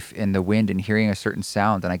a leaf in the wind and hearing a certain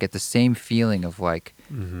sound. And I get the same feeling of like,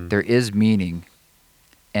 there is meaning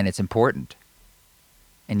and it's important.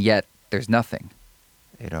 And yet there's nothing,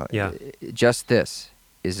 just this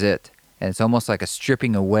is it. And it's almost like a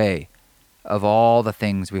stripping away of all the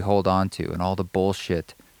things we hold on to and all the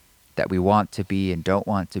bullshit that we want to be and don't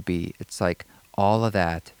want to be. It's like all of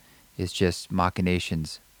that is just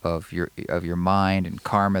machinations of your mind and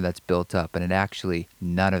karma that's built up, and it actually,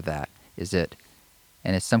 none of that is it.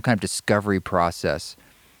 And it's some kind of discovery process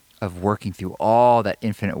of working through all that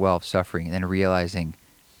infinite well of suffering and then realizing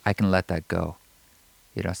I can let that go.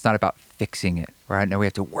 It's not about fixing it, right? No, we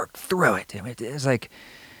have to work through it. It's like,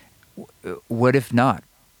 what if not?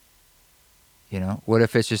 What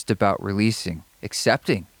if it's just about releasing,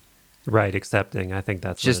 accepting? Right, accepting. I think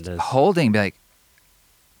that's just what it is. Holding, be like,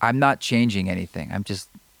 I'm not changing anything. I'm just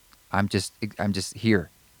here.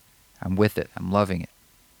 I'm with it. I'm loving it.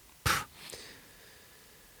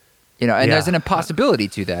 And there's an impossibility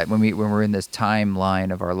to that when we're in this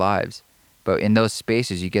timeline of our lives. But in those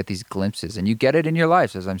spaces, you get these glimpses, and you get it in your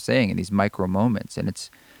lives, as I'm saying, in these micro moments. And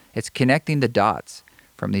it's connecting the dots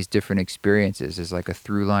from these different experiences is like a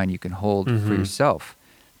through line you can hold for yourself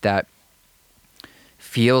that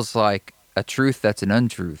feels like a truth that's an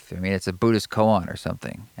untruth. I mean, it's a Buddhist koan or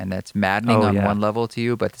something, and that's maddening on one level to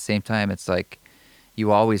you, but at the same time, it's like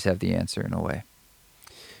you always have the answer in a way.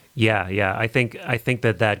 Yeah. I think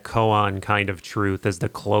that koan kind of truth is the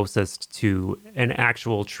closest to an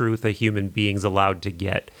actual truth a human being's allowed to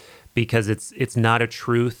get, because it's not a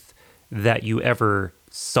truth that you ever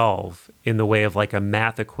solve in the way of like a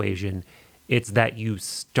math equation. It's that you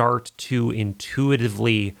start to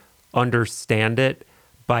intuitively understand it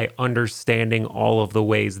by understanding all of the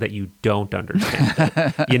ways that you don't understand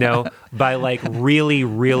it, by like really,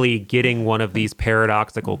 really getting one of these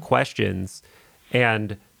paradoxical questions.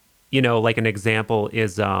 And, like an example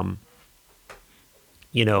is, show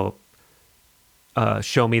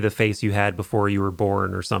me the face you had before you were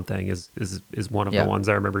born or something is one of the ones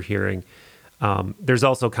I remember hearing. There's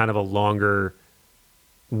also kind of a longer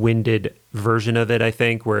winded version of it, I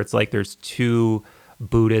think, where it's like there's two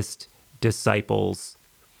Buddhist disciples,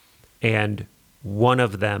 and one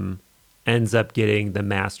of them ends up getting the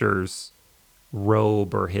master's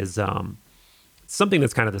robe or his something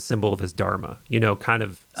that's kind of the symbol of his dharma, kind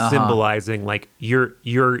of symbolizing like you're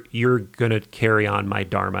gonna carry on my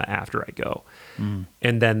dharma after I go.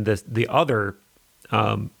 And then the other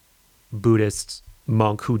Buddhist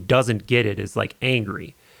monk who doesn't get it is like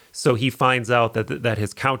angry. So he finds out that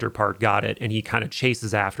his counterpart got it, and he kind of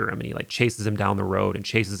chases after him, and he like chases him down the road and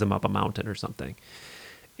chases him up a mountain or something.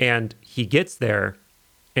 And he gets there,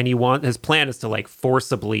 and his plan is to like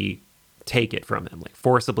forcibly take it from him, like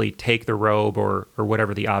forcibly take the robe or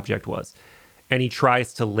whatever the object was. And he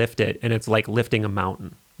tries to lift it, and it's like lifting a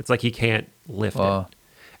mountain. It's like he can't lift it.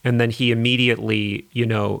 And then he immediately,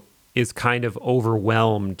 is kind of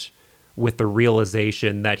overwhelmed with the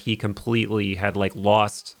realization that he completely had like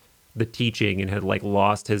lost the teaching and had like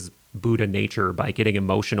lost his Buddha nature by getting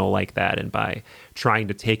emotional like that and by trying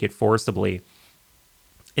to take it forcibly.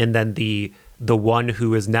 And then the one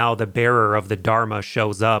who is now the bearer of the Dharma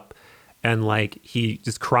shows up, and like he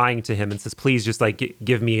just crying to him and says, please just like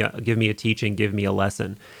give me a teaching, give me a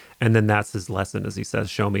lesson. And then that's his lesson, as he says,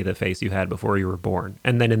 show me the face you had before you were born.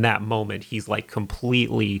 And then in that moment, he's like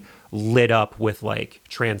completely lit up with like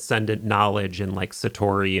transcendent knowledge and like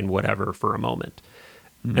Satori and whatever for a moment.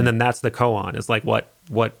 Mm-hmm. And then that's the koan, is like what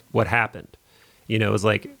happened, is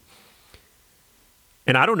like,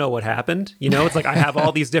 and I don't know what happened, it's like I have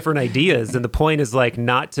all these different ideas. And the point is like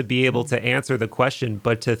not to be able to answer the question,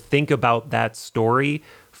 but to think about that story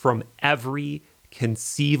from every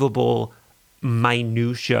conceivable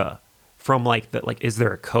minutia, from like that, like, is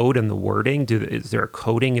there a code in the wording? Is there a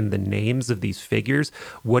coding in the names of these figures?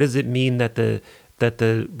 What does it mean that the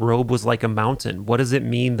robe was like a mountain? What does it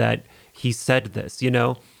mean that he said this,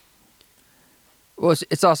 Well,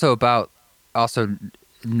 it's also about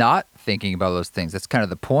not thinking about those things. That's kind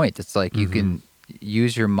of the point. It's like you can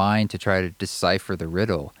use your mind to try to decipher the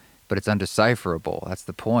riddle, but it's undecipherable. That's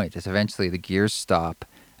the point. It's eventually the gears stop,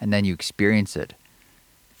 and then you experience it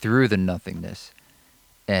through the nothingness.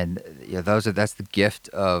 And that's the gift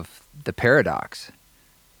of the paradox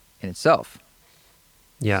in itself.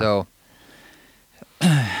 Yeah. So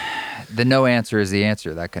the no answer is the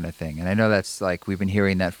answer, that kind of thing. And I know that's like, we've been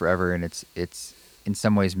hearing that forever, and it's in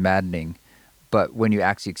some ways maddening, but when you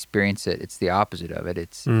actually experience it, it's the opposite of it.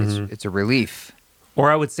 It's a relief. Or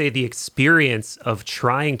I would say the experience of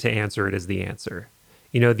trying to answer it is the answer.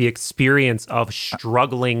 The experience of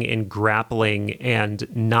struggling and grappling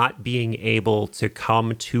and not being able to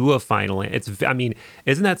come to a final answer.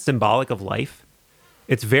 Isn't that symbolic of life?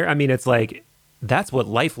 It's it's like, that's what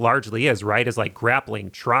life largely is, right? Is like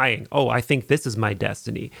grappling, trying. Oh, I think this is my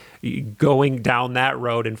destiny. Going down that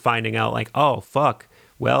road and finding out like, oh, fuck.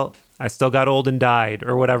 Well, I still got old and died,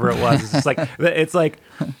 or whatever it was. It's like,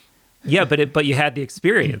 yeah, but you had the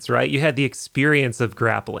experience, right? You had the experience of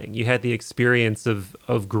grappling. You had the experience of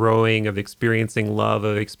growing, of experiencing love,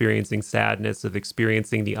 of experiencing sadness, of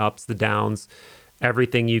experiencing the ups, the downs,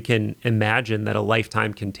 everything you can imagine that a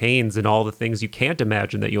lifetime contains, and all the things you can't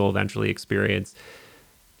imagine that you'll eventually experience.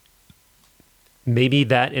 Maybe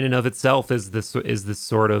that in and of itself is this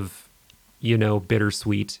sort of,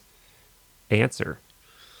 bittersweet answer.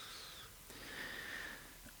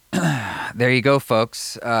 There you go,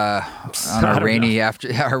 folks. On our rainy Yeah,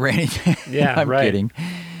 I'm right. kidding.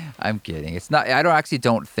 It's not. I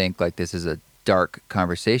don't think like this is a dark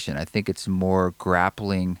conversation. I think it's more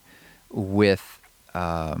grappling with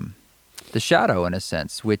the shadow, in a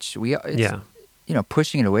sense, which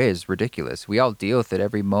pushing it away is ridiculous. We all deal with it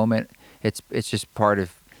every moment. It's just part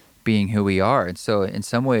of being who we are. And so in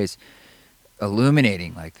some ways,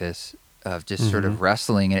 illuminating like this, of just sort of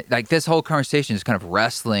wrestling, and like this whole conversation is kind of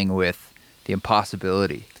wrestling with the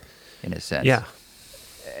impossibility, in a sense. Yeah.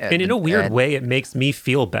 And in a weird way, it makes me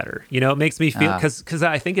feel better. It makes me feel, because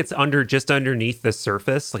I think it's just underneath the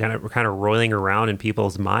surface, like we're kind of roiling around in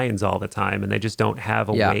people's minds all the time, and they just don't have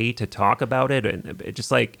a way to talk about it. And it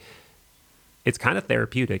just like, it's kind of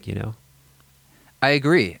therapeutic, I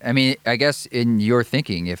agree. I guess in your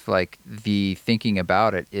thinking, if like the thinking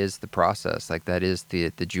about it is the process, like that is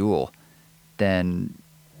the jewel, then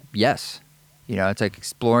yes. It's like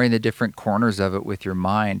exploring the different corners of it with your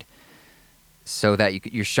mind, so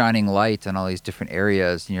that you're shining light on all these different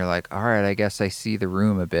areas, and you're like, all right, I guess I see the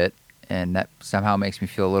room a bit, and that somehow makes me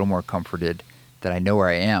feel a little more comforted that I know where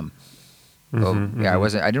I am. I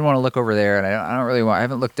didn't want to look over there, and I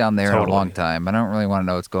haven't looked down there in a long time. I don't really want to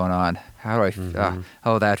know what's going on. How do I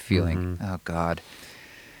that feeling. Oh God.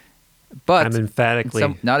 But I'm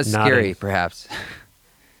emphatically not as scary, perhaps.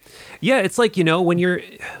 Yeah, it's like, when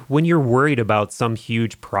you're worried about some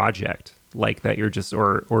huge project like that, you're just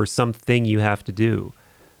or something you have to do,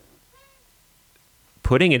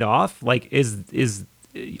 putting it off like is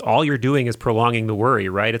all you're doing is prolonging the worry,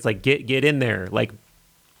 right? It's like get in there, like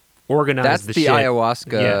organize. That's the the shit.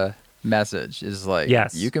 Ayahuasca message is like,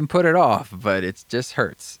 yes, you can put it off, but it just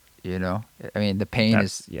hurts. The pain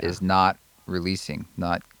is not releasing,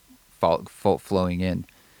 not flowing in.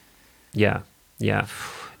 Yeah.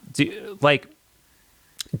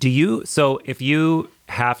 So if you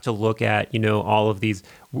have to look at, all of these,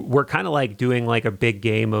 we're kind of like doing like a big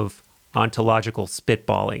game of ontological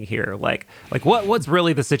spitballing here. Like what's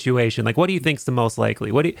really the situation? Like, what do you think's the most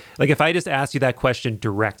likely? If I just ask you that question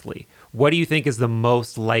directly, what do you think is the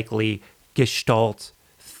most likely Gestalt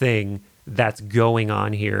thing that's going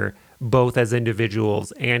on here, both as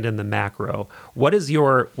individuals and in the macro. What is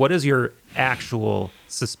your actual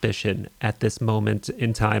suspicion at this moment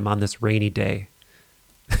in time on this rainy day?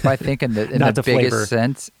 I think in the biggest flavor.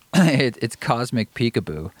 sense, it's cosmic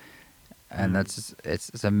peekaboo, and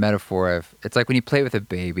it's a metaphor of, it's like when you play with a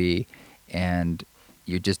baby, and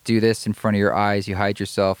you just do this in front of your eyes, you hide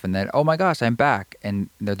yourself, and then, oh my gosh, I'm back, and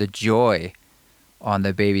the joy on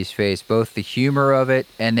the baby's face, both the humor of it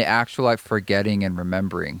and the actual like forgetting and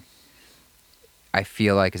remembering, I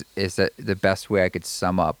feel like is that the best way I could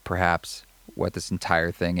sum up perhaps what this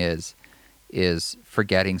entire thing is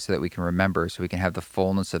forgetting so that we can remember, so we can have the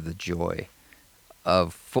fullness of the joy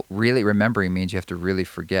of really remembering. Means you have to really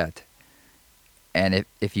forget. And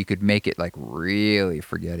if you could make it like really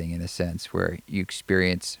forgetting, in a sense where you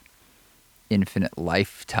experience infinite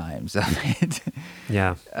lifetimes of it,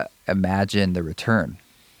 Yeah. Imagine the return,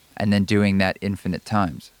 and then doing that infinite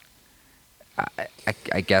times.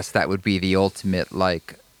 I guess that would be the ultimate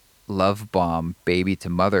like love bomb, baby to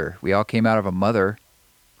mother. We all came out of a mother,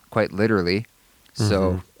 quite literally.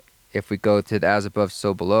 So if we go to the as above,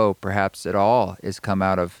 so below, perhaps it all is come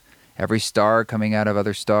out of every star coming out of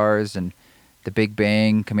other stars, and the Big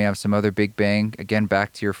Bang coming out of some other Big Bang. Again,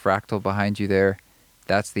 back to your fractal behind you there.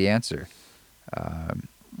 That's the answer.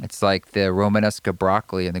 It's like the Romanesca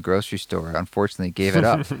broccoli in the grocery store. Unfortunately, gave it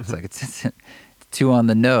up. It's like it's too on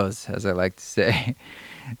the nose, as I like to say.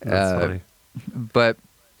 That's funny. But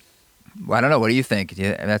well, I don't know. What do you think?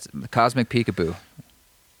 That's cosmic peekaboo.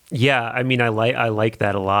 Yeah, I mean, I like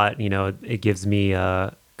that a lot. You know, it gives me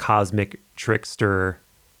cosmic trickster,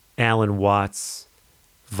 Alan Watts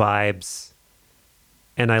vibes,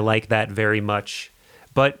 and I like that very much.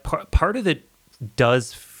 But part of it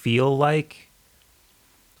does feel like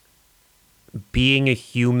being a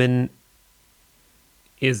human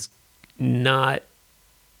is not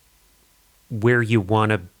where you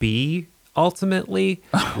want to be ultimately.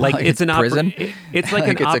 Like it's an prison. It's like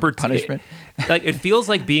an opportunity. Punishment. Like it feels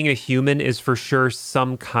like being a human is for sure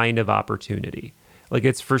some kind of opportunity. Like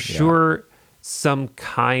it's for sure some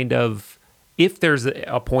kind of, if there's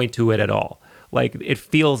a point to it at all. Like it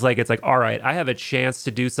feels like it's like, all right, I have a chance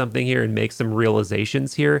to do something here and make some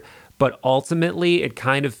realizations here. But ultimately it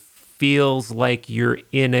kind of feels like you're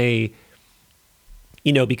in a,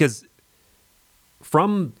 you know, because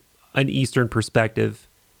from an Eastern perspective,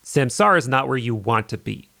 samsara is not where you want to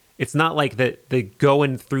be. It's not like the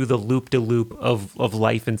going through the loop-de-loop of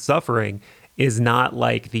life and suffering is not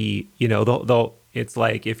like the, you know, it's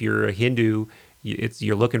like if you're a Hindu,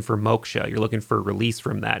 you're looking for moksha, you're looking for release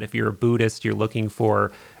from that. If you're a Buddhist, you're looking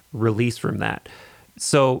for release from that.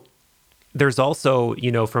 So there's also,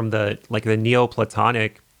 you know, from the like the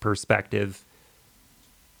Neoplatonic perspective,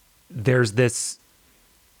 there's this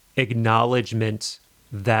acknowledgement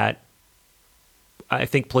that I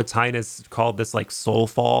think Plotinus called this like soul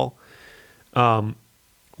fall,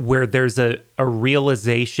 where there's a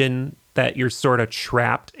realization that you're sort of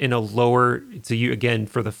trapped in a lower, to you again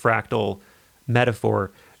for the fractal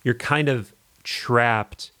metaphor, you're kind of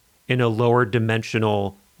trapped in a lower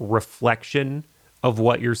dimensional reflection of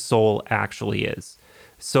what your soul actually is.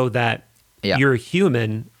 So that you're a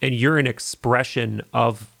human and you're an expression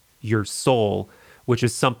of your soul, which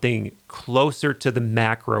is something closer to the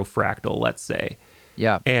macro fractal, let's say.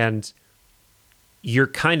 Yeah. And you're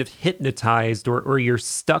kind of hypnotized or you're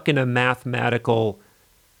stuck in a mathematical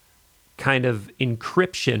kind of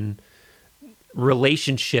encryption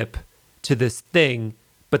relationship to this thing,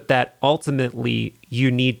 but that ultimately you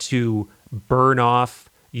need to burn off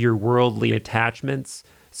your worldly attachments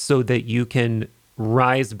so that you can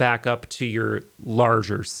rise back up to your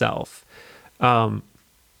larger self. And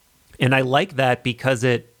I like that because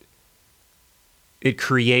it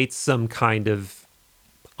creates some kind of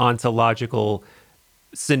ontological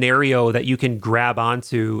scenario that you can grab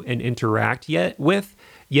onto and interact with,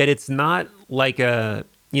 yet it's not like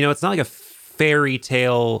it's not like a fairy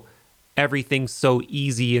tale, everything's so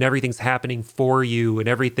easy and everything's happening for you and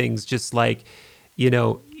everything's just like, you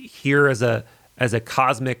know, here as a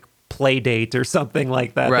cosmic play date or something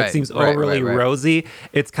like that. That seems overly rosy.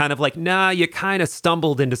 It's kind of like, nah, you kind of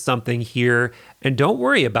stumbled into something here and don't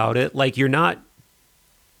worry about it. Like you're not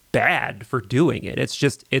bad for doing it. It's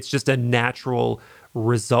just a natural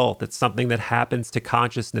result. It's something that happens to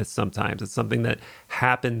consciousness sometimes. It's something that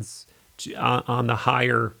happens on the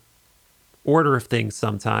higher order of things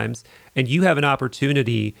sometimes. And you have an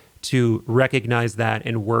opportunity to recognize that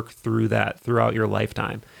and work through that throughout your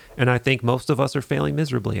lifetime. And I think most of us are failing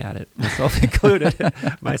miserably at it, myself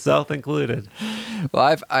included.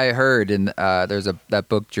 Well, I heard in there's that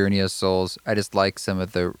book Journey of Souls. I just like some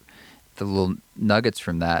of the the little nuggets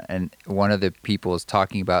from that. And one of the people is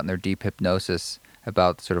talking about in their deep hypnosis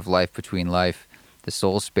about sort of life between life, the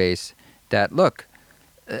soul space, that look,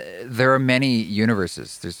 there are many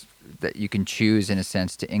universes that you can choose in a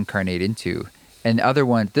sense to incarnate into. And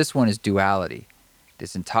this one is duality,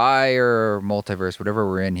 this entire multiverse, whatever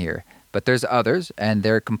we're in here. But there's others, and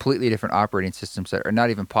they're completely different operating systems that are not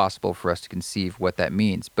even possible for us to conceive what that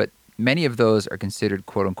means. But many of those are considered,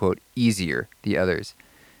 quote unquote, easier, the others.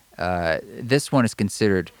 This one is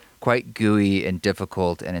considered quite gooey and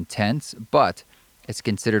difficult and intense, but it's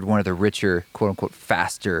considered one of the richer, quote unquote,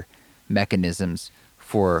 faster mechanisms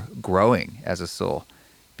for growing as a soul,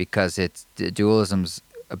 because dualism's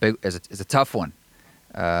is a tough one,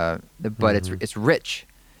 but it's rich.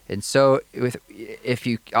 And so if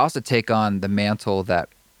you also take on the mantle that,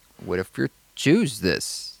 what if you choose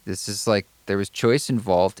this? This is like, there was choice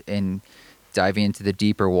involved in diving into the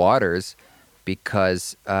deeper waters,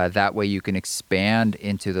 because that way you can expand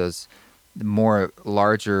into those more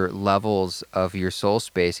larger levels of your soul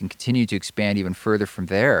space and continue to expand even further from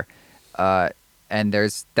there. And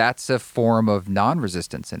that's a form of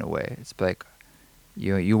non-resistance in a way. It's like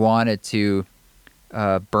you wanted to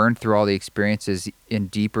burn through all the experiences in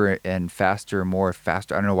deeper and faster. I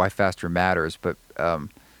don't know why faster matters, but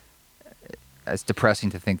it's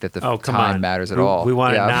depressing to think that time matters at all. We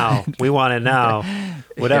want it now. We want it now.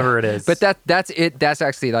 Whatever it is. But that's it. That's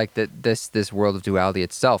actually like this world of duality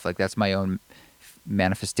itself. Like that's my own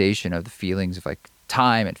manifestation of the feelings of like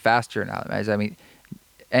time and faster. And I mean,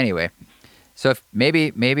 anyway. So if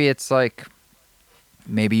maybe it's like,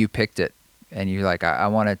 maybe you picked it and you're like, I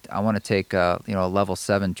want to take a level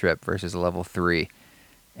 7 trip versus a level 3,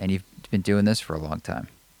 and you've been doing this for a long time.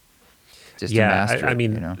 Just to master I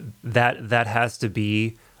mean, that has to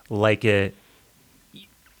be like a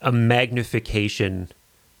magnification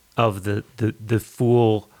of the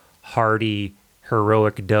foolhardy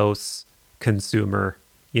heroic dose consumer.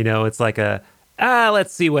 It's like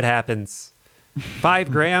let's see what happens.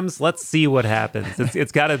 5 grams. Let's see what happens.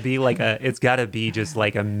 It's got to be just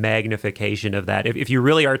like a magnification of that. If you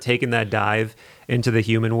really are taking that dive into the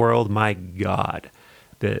human world, my God,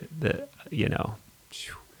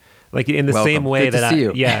 like in the same way Good to see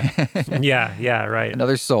you. yeah, right.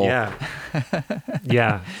 Another soul. Yeah.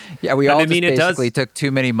 Yeah. Yeah. We all basically took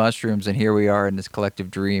too many mushrooms, and here we are in this collective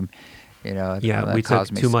dream, on we took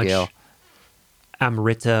too much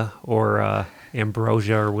Amrita or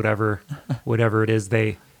ambrosia or whatever it is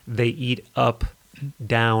they eat up,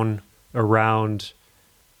 down, around.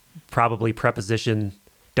 Probably preposition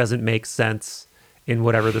doesn't make sense in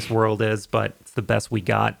whatever this world is, but it's the best we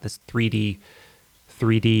got. This 3D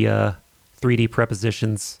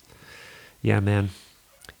prepositions. Yeah, man.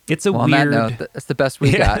 It's a weird. On that note, that's the best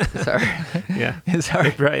we got. Sorry. Yeah.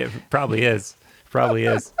 Sorry. Right. It probably is.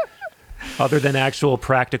 Other than actual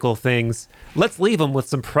practical things, let's leave them with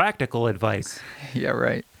some practical advice. Yeah,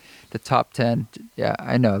 right. The top 10. Yeah,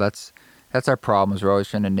 I know. That's our problem. Is we're always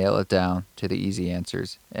trying to nail it down to the easy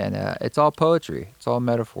answers, and it's all poetry. It's all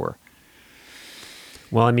metaphor.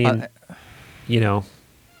 Well, I mean,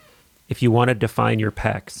 if you want to define your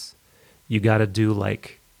pecs, you got to do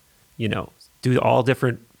do all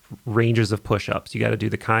different ranges of push-ups. You got to do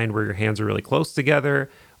the kind where your hands are really close together,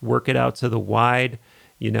 work it out to the wide.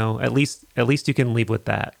 At least you can leave with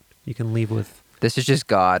that. You can leave with. This is just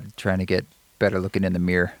God trying to get better looking in the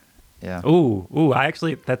mirror. Yeah. Ooh.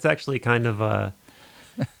 That's actually kind of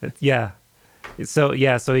yeah. So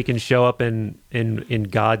he can show up in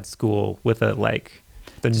God school with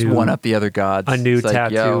just one up the other gods. A new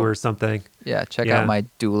tattoo or something. Yeah, check out my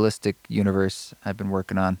dualistic universe I've been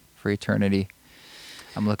working on for eternity.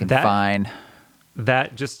 I'm looking fine.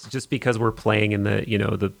 That just because we're playing in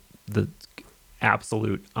the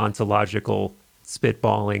absolute ontological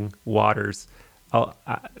spitballing waters.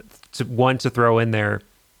 To throw in there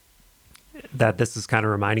that this is kind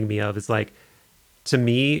of reminding me of is like, to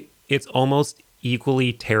me, it's almost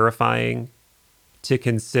equally terrifying to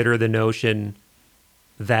consider the notion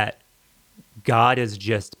that God is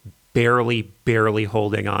just barely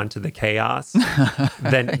holding on to the chaos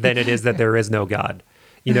than it is that there is no God.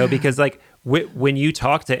 Because when you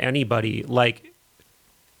talk to anybody,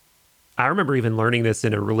 I remember even learning this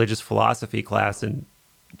in a religious philosophy class in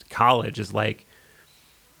college, is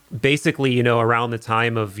basically, around the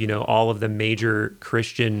time of, all of the major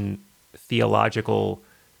Christian theological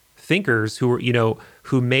thinkers who were,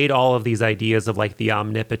 who made all of these ideas of the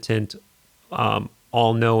omnipotent,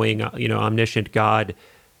 all-knowing, omniscient God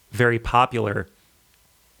very popular.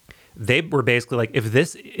 They were basically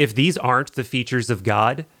if these aren't the features of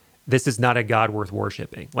God, this is not a God worth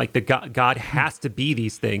worshiping. God has to be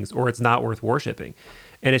these things, or it's not worth worshiping.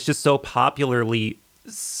 And it's just so popularly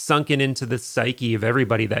sunken into the psyche of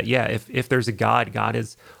everybody that, yeah, if there's a God, God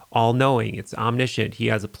is all-knowing, it's omniscient, he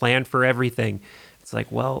has a plan for everything. It's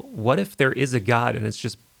like, well, what if there is a God and it's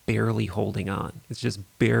just barely holding on? It's just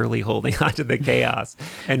barely holding on to the chaos.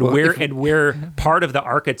 And we're part of the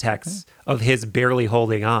architects of his barely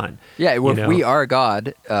holding on. Yeah, well, if we are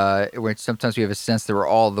God, which sometimes we have a sense that we're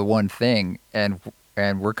all the one thing, and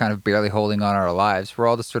we're kind of barely holding on our lives. We're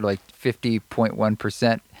all just sort of like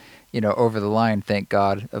 50.1%, over the line, thank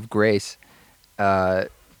God, of grace. Then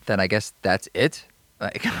I guess that's it.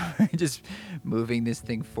 Like, just moving this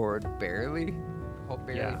thing forward barely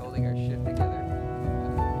holding our shit together.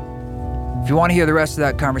 If you want to hear the rest of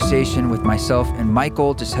that conversation with myself and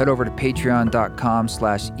Michael, just head over to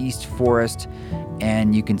patreon.com/eastforest,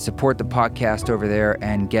 and you can support the podcast over there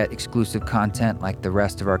and get exclusive content like the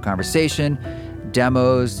rest of our conversation,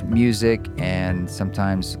 demos, music, and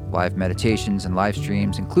sometimes live meditations and live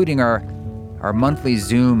streams, including our monthly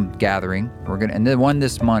Zoom gathering. And the one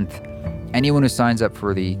this month, anyone who signs up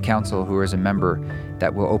for the council who is a member,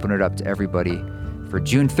 that will open it up to everybody for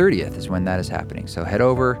June 30th is when that is happening. So head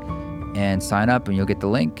over and sign up and you'll get the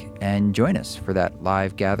link and join us for that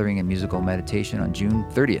live gathering and musical meditation on June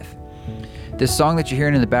 30th. This song that you're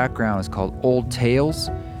hearing in the background is called Old Tales.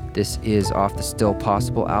 This is off the Still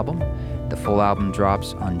Possible album. The full album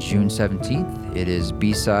drops on June 17th. It is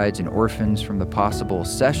B-sides and orphans from the Possible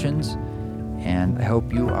Sessions, and I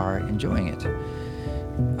hope you are enjoying it.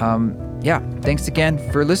 Thanks again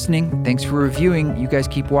for listening. Thanks for reviewing. You guys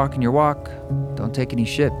keep walking your walk. Don't take any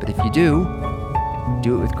shit, but if you do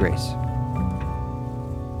it with grace.